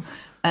castle.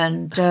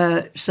 And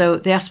so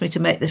they asked me to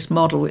make this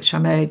model, which I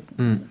made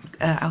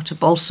out of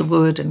balsa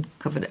wood and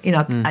covered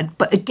it.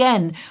 But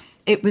again,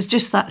 it was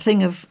just that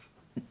thing of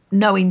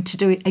knowing to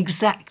do it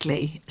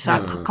exactly. So I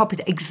copied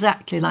it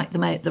exactly like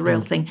the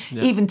real thing,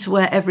 even to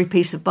where every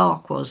piece of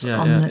bark was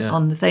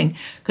on the thing,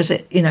 because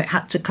it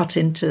had to cut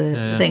into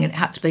the thing, and it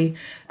had to be.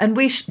 And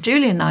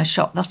Julian and I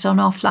shot that on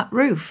our flat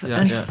roof,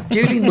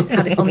 Julian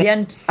had it on the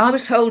end. I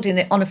was holding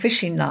it on a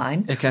fishing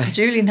line. Okay.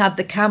 Julian had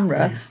the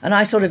camera, and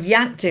I sort of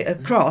yanked it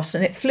across,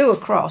 and it flew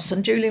across,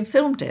 and Julian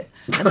filmed it,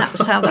 and that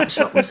was how that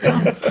shot was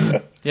done.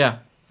 Yeah.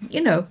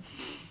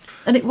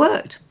 And it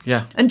worked.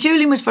 Yeah. And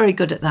Julian was very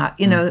good at that.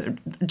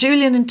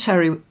 Julian and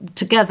Terry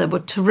together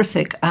were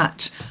terrific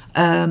at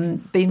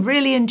being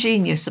really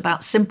ingenious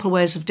about simple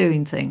ways of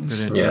doing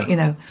things.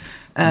 Brilliant.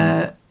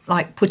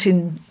 Like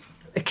putting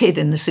a kid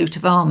in the suit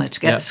of armour to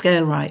get the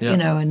scale right,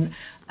 and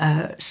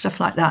stuff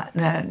like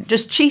that.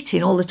 Just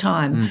cheating all the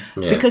time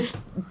because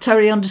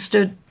Terry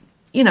understood.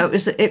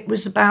 It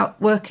was about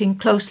working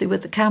closely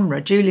with the camera.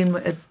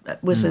 Julian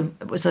was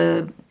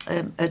a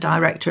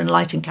director and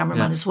lighting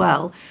cameraman as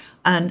well.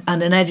 And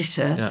an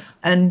editor,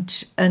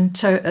 and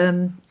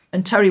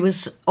Terry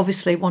was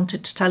obviously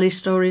wanted to tell his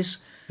stories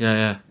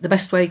the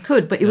best way he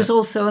could, but he was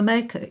also a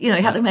maker. He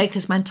had a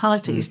maker's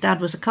mentality. His dad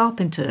was a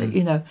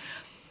carpenter.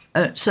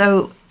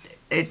 So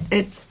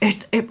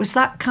it was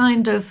that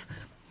kind of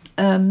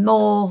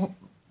more,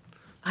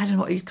 I don't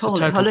know what you'd call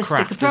it, holistic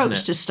craft,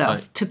 approach to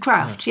stuff, to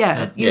craft.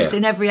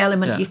 Using every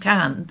element you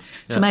can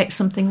to make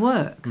something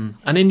work.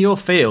 And in your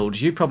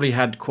field, you probably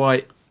had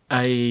quite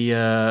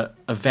a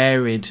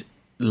varied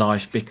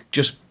life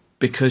just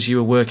because you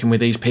were working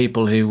with these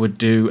people who would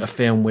do a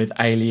film with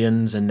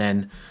aliens and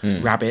then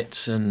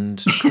rabbits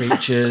and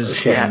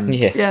creatures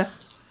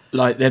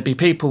like there'd be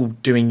people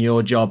doing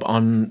your job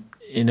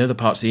in other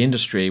parts of the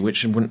industry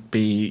which wouldn't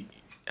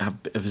have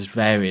as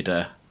varied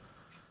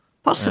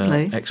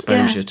possibly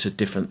exposure to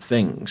different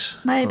things.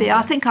 Maybe.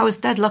 I think I was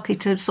dead lucky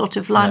to sort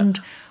of land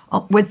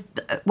with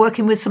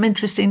working with some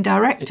interesting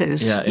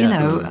directors.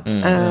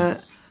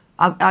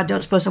 I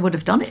don't suppose I would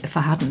have done it if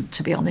I hadn't,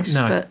 to be honest.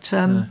 No. But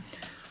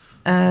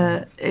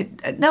and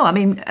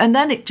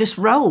then it just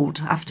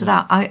rolled after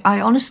that.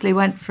 I honestly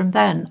went from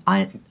then.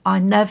 I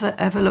never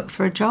ever looked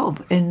for a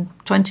job in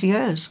 20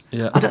 years.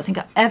 Yeah. I don't think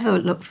I ever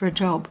looked for a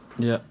job.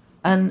 Yeah.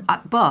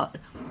 But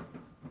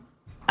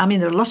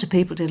there are a lot of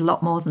people did a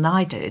lot more than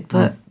I did,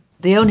 but.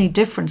 The only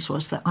difference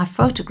was that I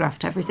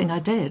photographed everything I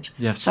did.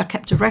 Yes. So I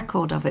kept a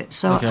record of it.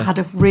 So I had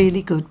a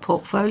really good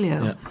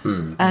portfolio.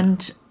 Yeah.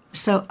 And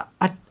so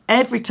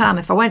every time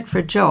if I went for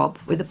a job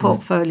with a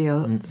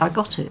portfolio, I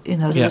got it. I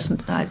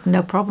had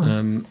no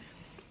problem.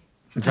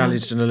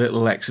 Valerie's done a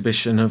little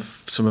exhibition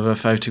of some of her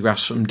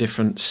photographs from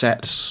different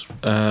sets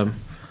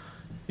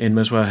in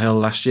Muswell Hill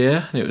last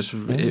year. Was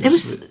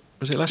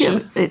it last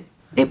year?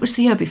 It was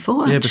the year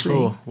before, actually.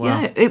 Wow.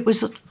 Yeah, it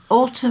was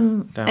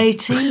autumn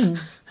 18.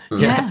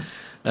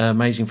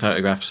 Amazing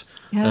photographs.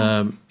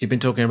 You've been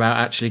talking about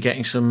actually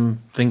getting some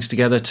things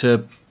together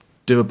to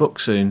do a book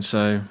soon,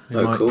 so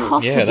cool.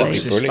 Possibly. Yeah, that'd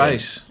be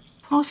brilliant. Space.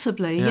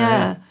 Possibly,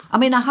 yeah.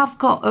 I have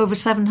got over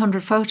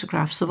 700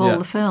 photographs of all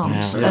the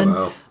films,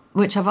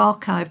 which I've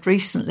archived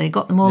recently,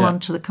 got them all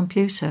onto the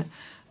computer,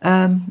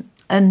 and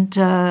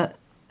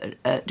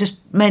just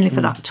mainly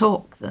for that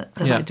talk that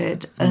I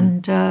did.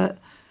 And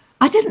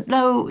I didn't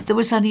know there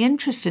was any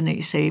interest in it,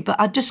 you see, but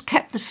I just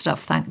kept the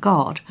stuff, thank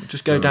God.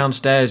 Just go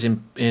downstairs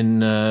in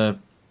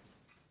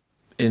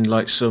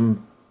like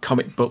some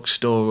comic book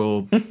store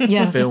or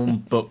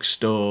film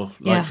bookstore,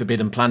 like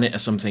Forbidden Planet or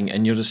something,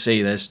 and you'll just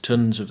see there's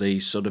tons of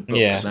these sort of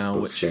books now,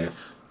 which are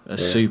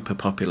super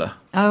popular.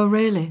 Oh,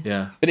 really?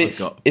 Yeah. But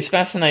it's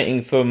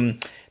fascinating from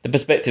the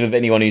perspective of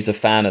anyone who's a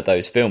fan of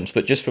those films,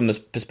 but just from the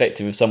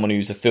perspective of someone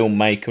who's a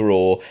filmmaker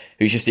or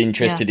who's just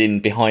interested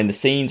in behind the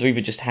scenes or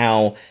even just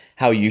how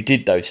you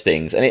did those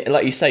things. And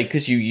like you say,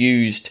 because you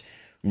used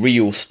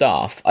real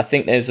stuff, I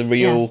think there's a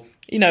real,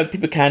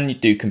 people can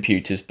do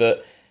computers,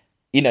 but,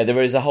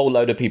 there is a whole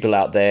load of people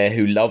out there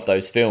who love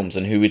those films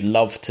and who would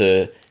love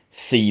to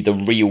see the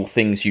real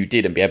things you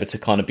did and be able to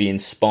kind of be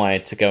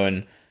inspired to go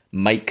and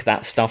make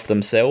that stuff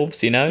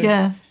themselves, and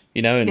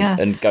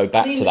go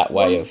back to that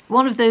way of...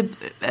 One of the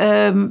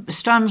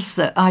strands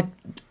that I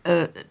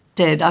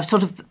did, I've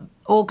sort of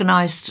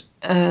organised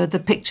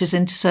the pictures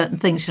into certain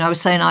things. I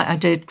was saying I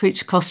did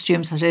creature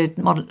costumes, I did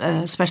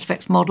special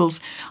effects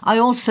models. I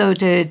also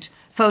did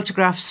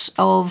photographs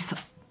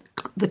of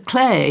the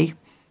clay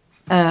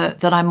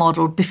that I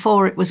modelled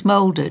before it was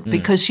moulded,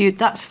 because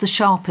that's the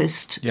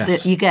sharpest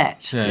that you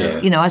get.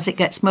 As it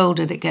gets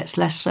moulded, it gets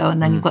less so, and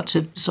then you've got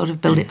to sort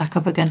of build it back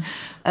up again.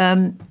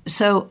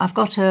 So I've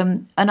got,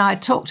 and I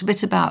talked a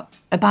bit about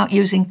about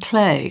using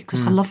clay,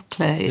 because I love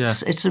clay.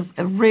 It's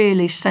a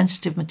really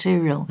sensitive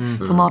material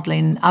for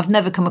modelling. I've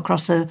never come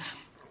across a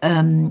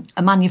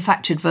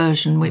manufactured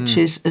version which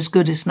is as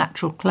good as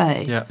natural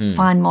clay.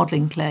 Fine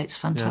modelling clay, it's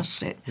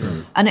fantastic.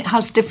 And it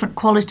has different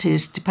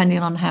qualities depending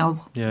on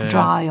how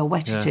dry or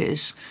wet it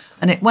is.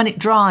 And when it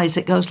dries,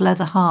 it goes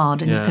leather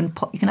hard, and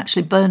you can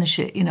actually burnish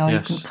it. You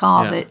can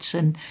carve it,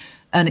 and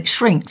it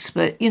shrinks.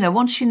 But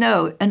once you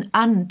know,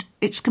 and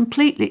it's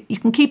completely, you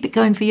can keep it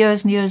going for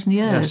years and years and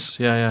years.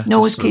 You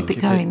always keep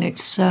it going.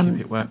 It's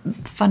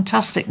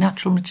fantastic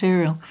natural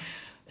material.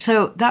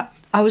 So that.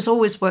 I was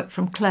always worked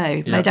from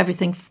clay, made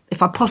everything,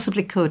 if I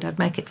possibly could, I'd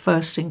make it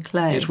first in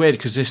clay. It's weird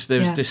because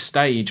there's this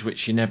stage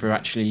which you never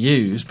actually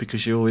use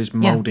because you're always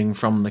moulding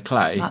from the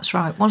clay. That's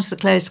right. Once the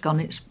clay's gone,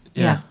 it's,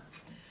 use back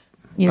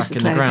the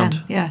clay in the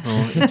ground. Again.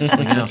 Or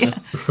something else.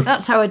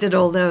 That's how I did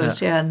all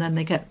those, and then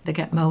they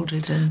get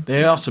moulded. And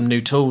there are some new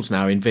tools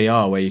now in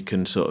VR where you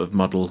can sort of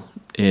model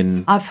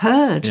in... I've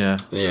heard. Yeah.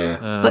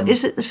 But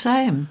is it the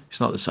same? It's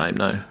not the same,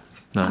 no.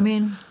 I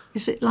mean,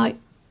 is it like...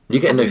 You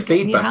get no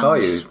feedback, are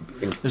you?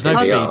 There's no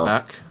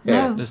feedback.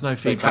 No. There's no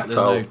feedback.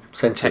 Tactile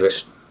sense of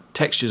it.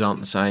 Textures aren't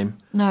the same.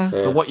 No.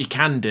 Yeah. But what you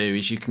can do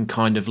is you can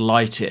kind of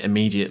light it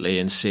immediately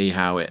and see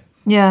how it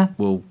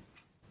will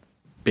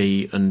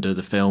be under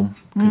the film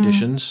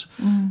conditions.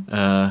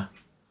 And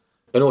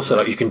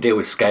also, you can deal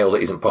with scale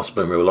that isn't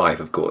possible in real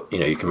life. Of course,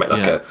 you can make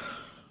a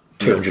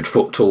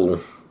 200-foot tall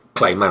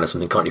clay man or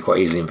something, can't you, quite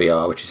easily in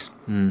VR, which is...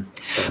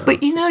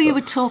 But you were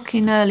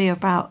talking earlier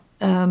about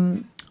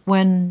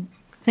when...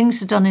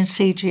 things are done in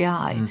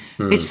CGI.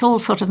 It's all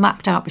sort of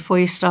mapped out before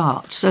you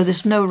start, so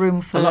there's no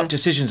room for... A lot of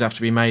decisions have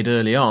to be made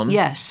early on.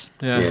 Yes.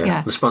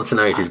 Yeah. The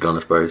spontaneity's gone, I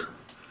suppose.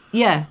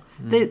 Yeah.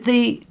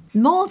 The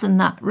more than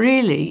that,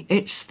 really,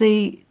 it's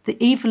the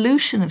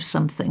evolution of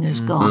something has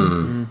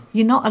gone.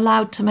 You're not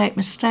allowed to make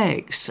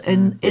mistakes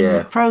in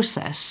the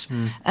process.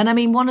 And I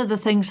mean, one of the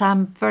things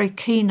I'm very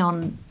keen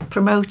on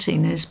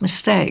promoting is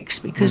mistakes,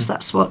 because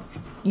that's what...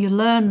 You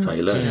learn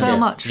so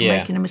much from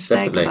making a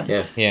mistake.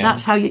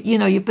 That's how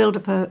you build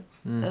up a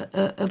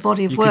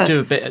body of work. You could do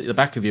a bit at the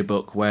back of your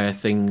book where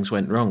things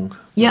went wrong.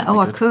 Yeah,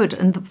 I could,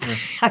 and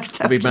I could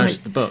definitely be most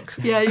of the book.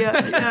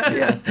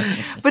 Yeah.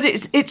 But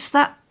it's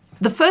that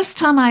the first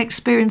time I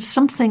experienced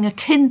something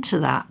akin to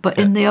that, but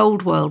in the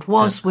old world,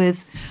 was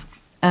with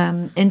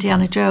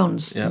Indiana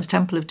Jones and the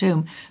Temple of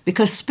Doom,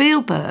 because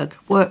Spielberg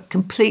worked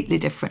completely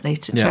differently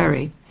to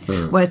Terry.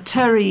 Where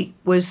Terry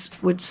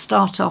would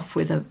start off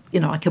with a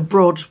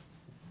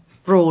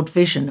broad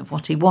vision of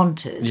what he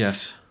wanted.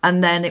 Yes.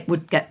 And then it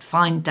would get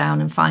fined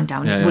down.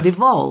 It would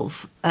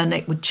evolve and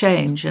it would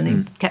change, and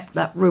he kept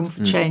that room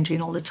for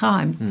changing all the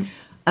time.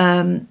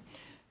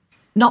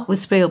 Not with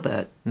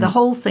Spielberg. The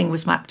whole thing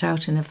was mapped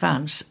out in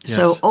advance. Yes.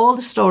 So all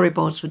the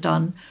storyboards were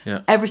done.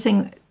 Yeah.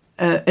 Everything,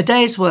 a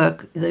day's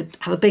work, they'd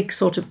have a big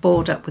sort of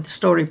board up with the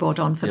storyboard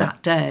on for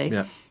that day.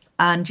 Yeah.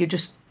 And you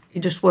just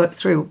work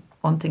through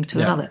one thing to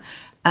another.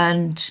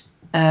 And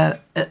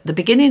at the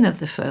beginning of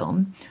the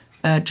film,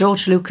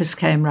 George Lucas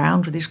came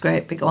round with his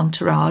great big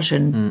entourage,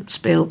 and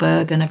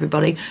Spielberg and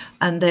everybody,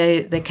 and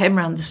they came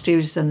round the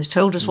studios and they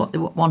told us what they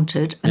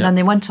wanted, and then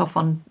they went off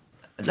on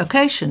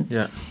location.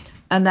 Yeah.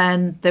 And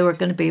then they were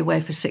going to be away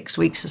for 6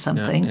 weeks or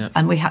something,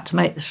 and we had to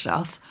make the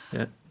stuff.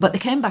 Yeah. But they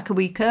came back a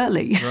week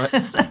early.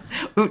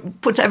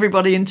 Right. Put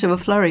everybody into a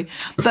flurry.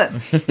 But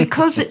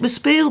because it was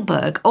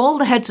Spielberg, all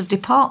the heads of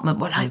department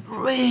were like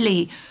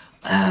really...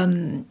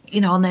 on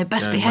their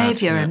best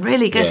behaviour and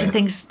really getting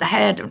things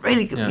ahead and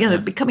really,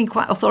 becoming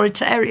quite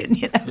authoritarian,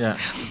 Yeah.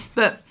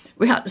 But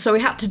we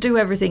had to do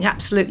everything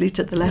absolutely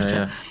to the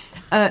letter.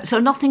 So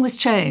nothing was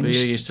changed. But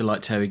you used to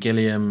like Terry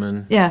Gilliam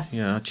and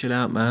chill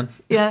out, man.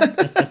 Yeah.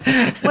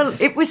 Well,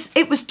 it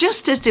was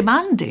just as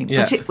demanding,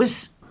 but it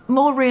was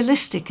more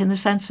realistic in the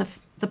sense of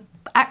the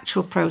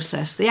actual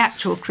process, the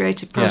actual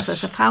creative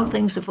process of how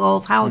things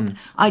evolve, how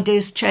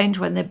ideas change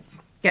when they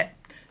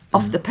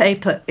off the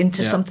paper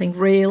into something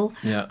real,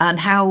 and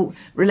how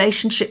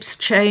relationships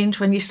change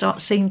when you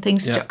start seeing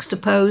things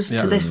juxtaposed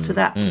to this, to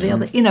that, to the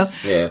other.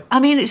 I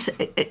mean,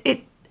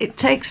 it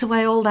takes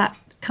away all that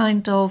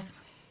kind of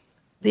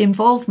the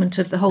involvement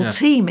of the whole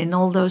team in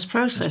all those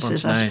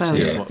processes, I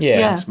suppose.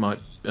 It's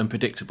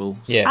unpredictable.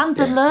 And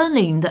the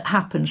learning that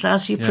happens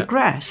as you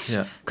progress,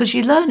 because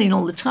you're learning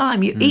all the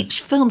time.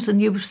 Each film's a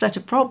new set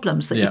of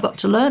problems that you've got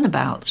to learn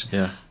about.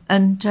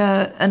 And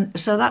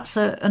so that's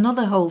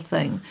another whole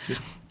thing.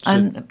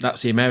 So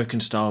that's the American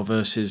style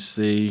versus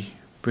the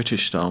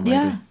British style,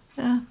 maybe.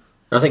 Yeah.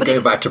 I think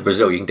going back to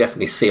Brazil, you can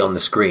definitely see on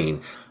the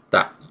screen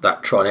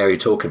that trial area you're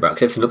talking about,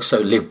 because everything looks so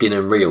lived in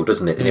and real,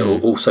 doesn't it? And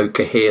it also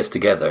coheres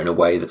together in a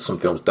way that some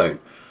films don't.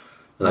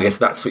 And I guess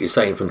that's what you're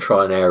saying, from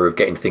trial and error of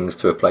getting things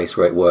to a place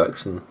where it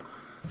works. And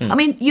I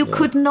mean, you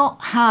could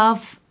not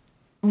have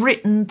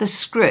written the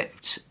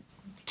script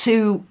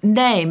to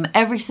name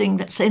everything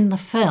that's in the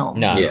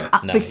film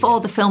before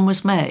the film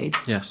was made.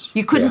 Yes.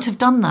 You couldn't have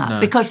done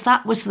that because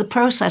that was the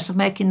process of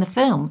making the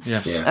film.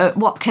 Yes.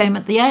 What came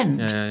at the end.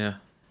 Yeah.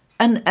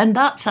 And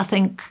that's, I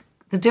think,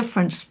 the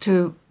difference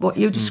to what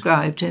you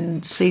described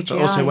in CGI.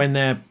 But also when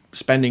they're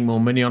spending more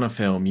money on a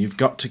film, you've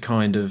got to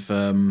kind of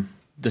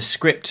the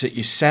script that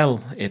you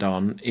sell it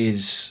on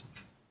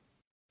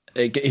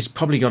it's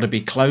probably got to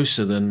be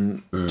closer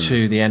than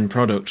to the end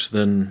product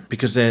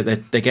because they're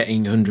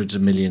getting hundreds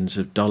of millions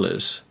of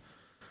dollars.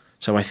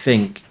 So I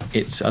think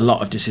it's a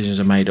lot of decisions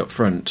are made up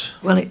front.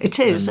 Well, it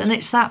is, and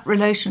it's that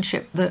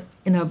relationship that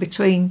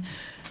between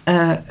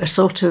a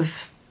sort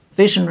of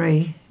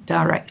visionary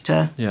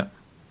director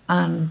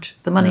and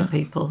the money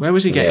people. Where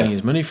was he getting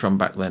his money from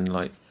back then?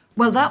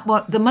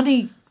 The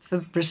money for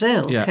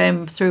Brazil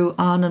came through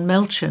Arnon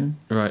Milchan.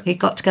 Right. He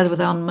got together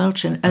with Arnon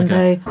Milchan, and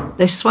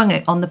they swung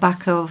it on the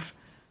back of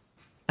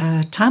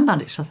Time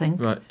Bandits, I think.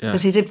 Right. Yeah.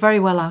 Because he did very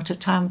well out of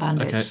Time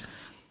Bandits,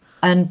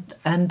 and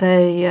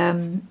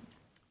they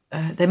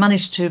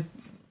managed to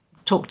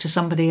talk to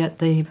somebody at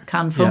the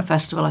Cannes Film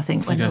Festival, I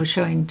think, when they were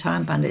showing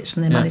Time Bandits,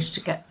 and they managed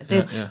to get a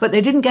deal. But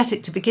they didn't get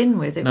it to begin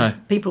with. It was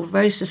people were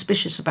very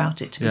suspicious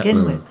about it to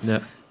begin with.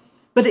 Yeah.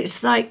 But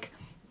it's like,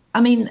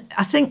 I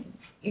think,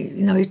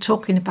 you're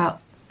talking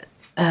about.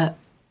 I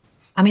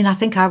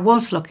think I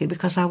was lucky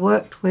because I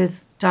worked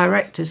with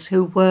directors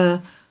who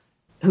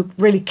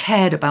really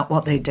cared about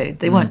what they did.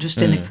 They weren't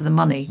just in it for the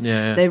money.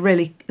 Yeah.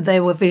 They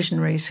were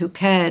visionaries who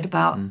cared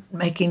about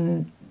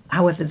making,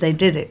 however they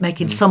did it,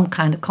 making some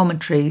kind of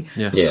commentary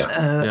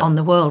on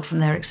the world from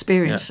their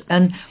experience. Yeah.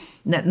 And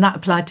that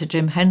applied to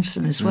Jim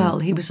Henson as well.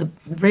 He was a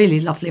really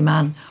lovely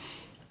man.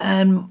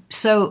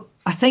 So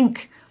I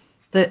think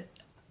that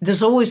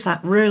there's always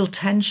that real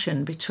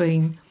tension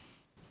between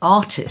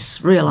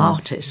real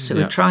artists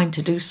who are trying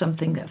to do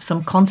something of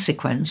some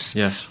consequence.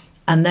 Yes.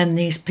 And then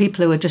these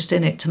people who are just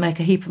in it to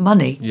make a heap of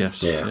money.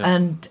 Yes. Yeah.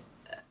 And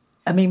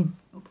I mean,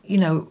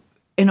 in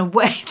a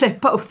way, they're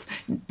both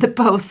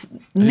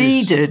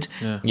needed.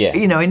 Yeah.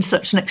 In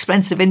such an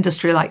expensive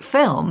industry like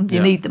film,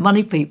 you need the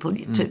money people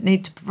to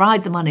need to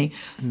provide the money.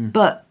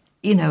 But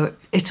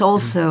it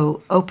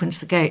also opens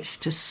the gates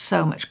to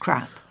so much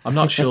crap. I'm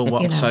not sure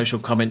what social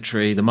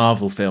commentary the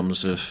Marvel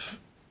films have.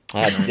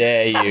 How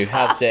dare you?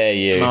 How dare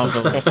you?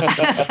 Marvel,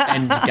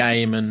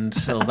 Endgame, and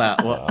all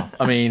that.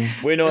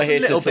 We're not here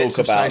to talk about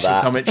social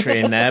that. Commentary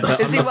in there, but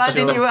Is he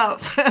winding you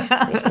up?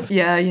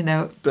 Yeah,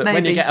 But maybe.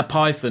 when you get a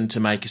Python to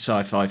make a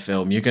sci-fi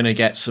film, you're going to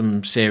get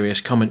some serious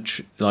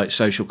commentary, like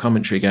social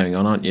commentary going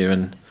on, aren't you?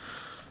 And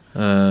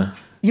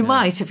you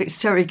might if it's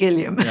Terry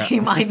Gilliam.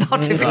 You might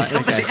not if it's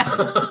somebody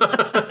else.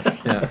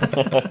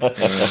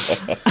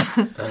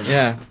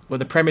 Yeah. Well,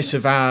 the premise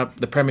of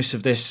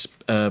this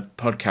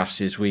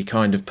podcast is we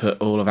kind of put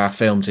all of our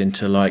films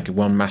into like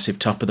one massive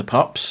top of the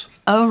pops.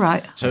 Oh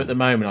right. So at the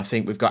moment, I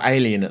think we've got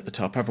Alien at the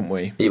top, haven't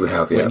we? Yeah, we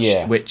have.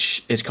 Yeah.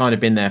 Which has kind of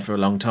been there for a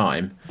long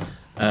time,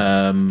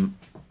 and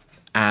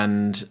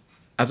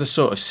as a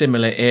sort of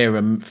similar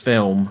era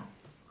film.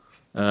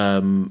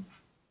 I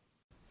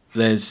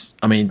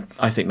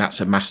think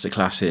that's a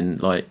masterclass in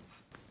like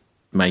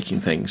making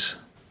things,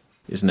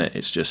 isn't it?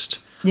 It's just.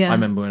 Yeah. I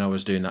remember when I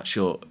was doing that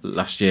short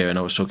last year, and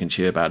I was talking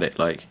to you about it.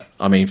 Like,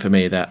 for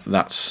me,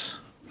 that's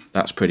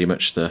pretty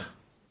much the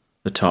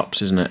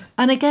tops, isn't it?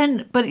 And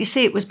again, but you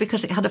see, it was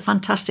because it had a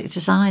fantastic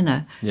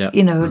designer. Yeah.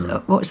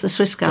 What was the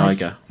Swiss guy?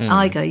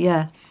 Iger,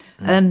 yeah.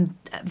 And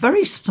a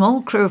very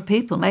small crew of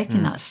people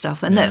making that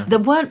stuff, and there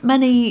weren't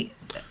many.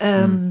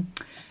 I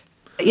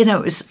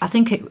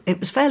think it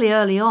was fairly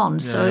early on,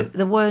 so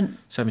there weren't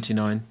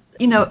 79.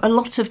 A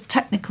lot of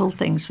technical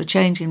things were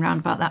changing around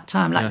about that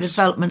time, like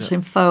developments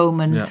in foam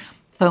and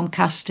foam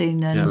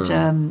casting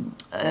and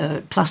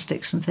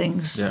plastics and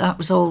things. Yeah. That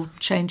was all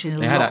changing a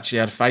lot. They had actually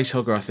had a face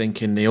hugger, I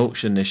think, in the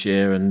auction this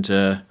year, and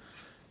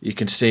you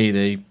can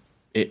see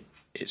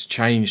it's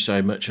changed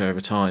so much over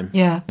time.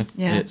 Yeah.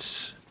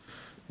 It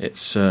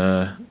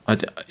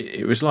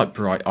was like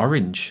bright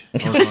orange.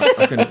 I was like,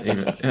 I couldn't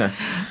even. Yeah.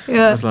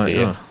 I was like,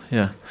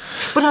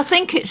 But I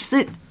think it's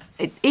that.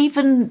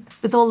 Even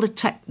with all the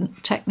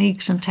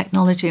techniques and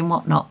technology and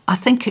whatnot, I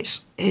think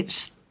it's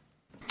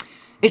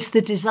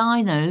the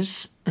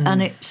designers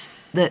and it's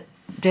that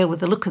deal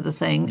with the look of the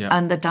thing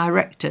and the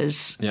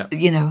directors,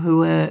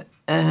 who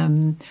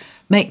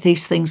make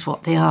these things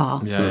what they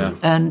are.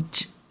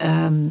 And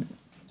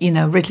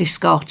Ridley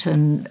Scott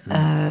and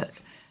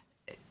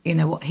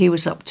what he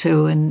was up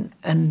to, and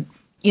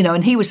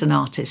he was an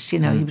artist. He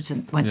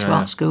went to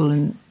art school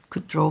and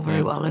could draw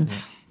very well, and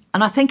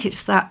I think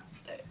it's that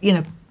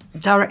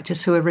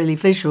directors who are really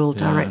visual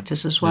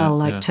directors as well,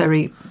 like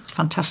Terry,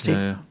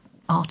 fantastic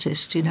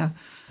artist,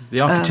 The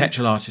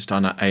architectural artist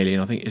on that Alien,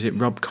 I think, is it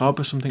Rob Cobb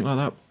or something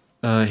like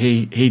that?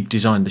 He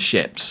designed the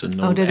ships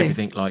and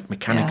everything like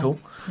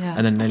mechanical. Yeah.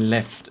 And then they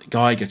left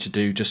Geiger to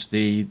do just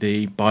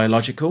the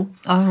biological.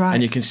 Oh, right.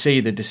 And you can see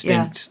the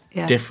distinct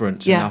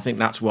difference. And I think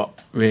that's what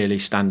really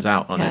stands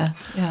out on it.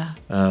 Yeah.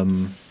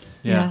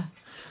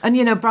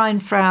 And,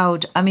 Brian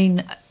Froud,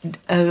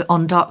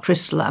 on Dark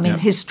Crystal,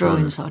 his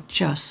drawings are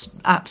just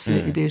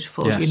absolutely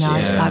beautiful. Yes.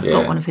 I've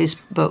got one of his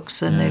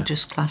books and they're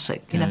just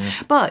classic,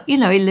 But, he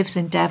lives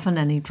in Devon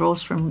and he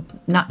draws from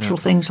natural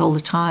things all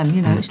the time.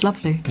 It's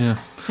lovely. Yeah.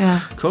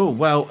 Yeah. Cool.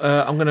 Well,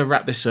 I'm going to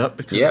wrap this up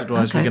because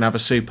otherwise we're going to have a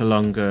super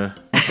long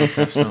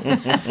That's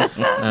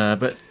not.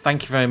 But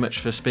thank you very much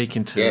for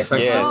speaking to us.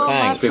 Thanks. Yeah, Oh, my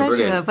thanks. pleasure.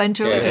 Brilliant. I've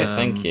enjoyed it.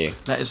 Thank you.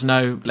 Let us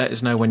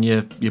know when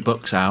your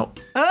book's out.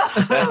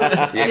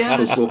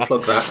 Yes, we'll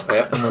plug that.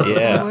 Yeah.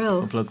 Yeah. I will.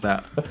 We'll plug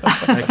that.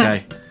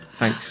 Okay.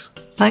 Thanks.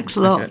 Thanks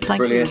a lot. Okay. Thank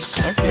Brilliant.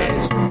 you.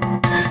 Cheers.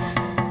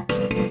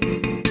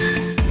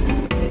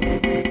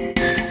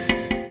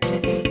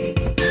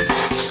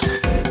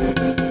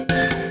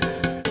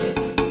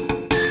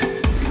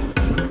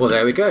 Well,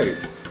 there we go.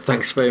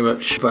 Thanks very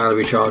much,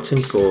 Valerie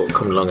Charlton, for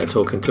coming along and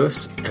talking to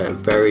us.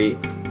 Very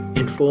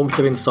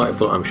informative,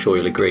 insightful, I'm sure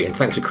you'll agree. And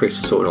thanks to Chris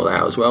for sorting all that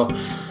out as well.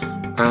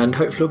 And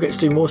hopefully we'll get to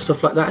do more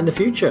stuff like that in the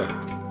future.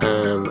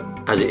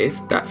 As it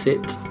is, that's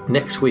it.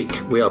 Next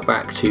week, we are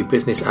back to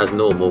business as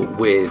normal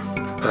with,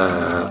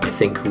 I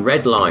think,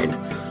 Red Line,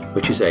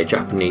 which is a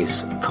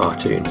Japanese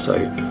cartoon. So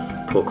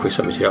poor Chris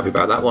won't be too happy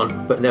about that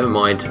one. But never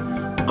mind,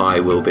 I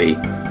will be.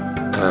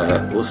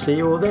 We'll see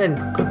you all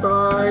then.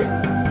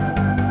 Goodbye.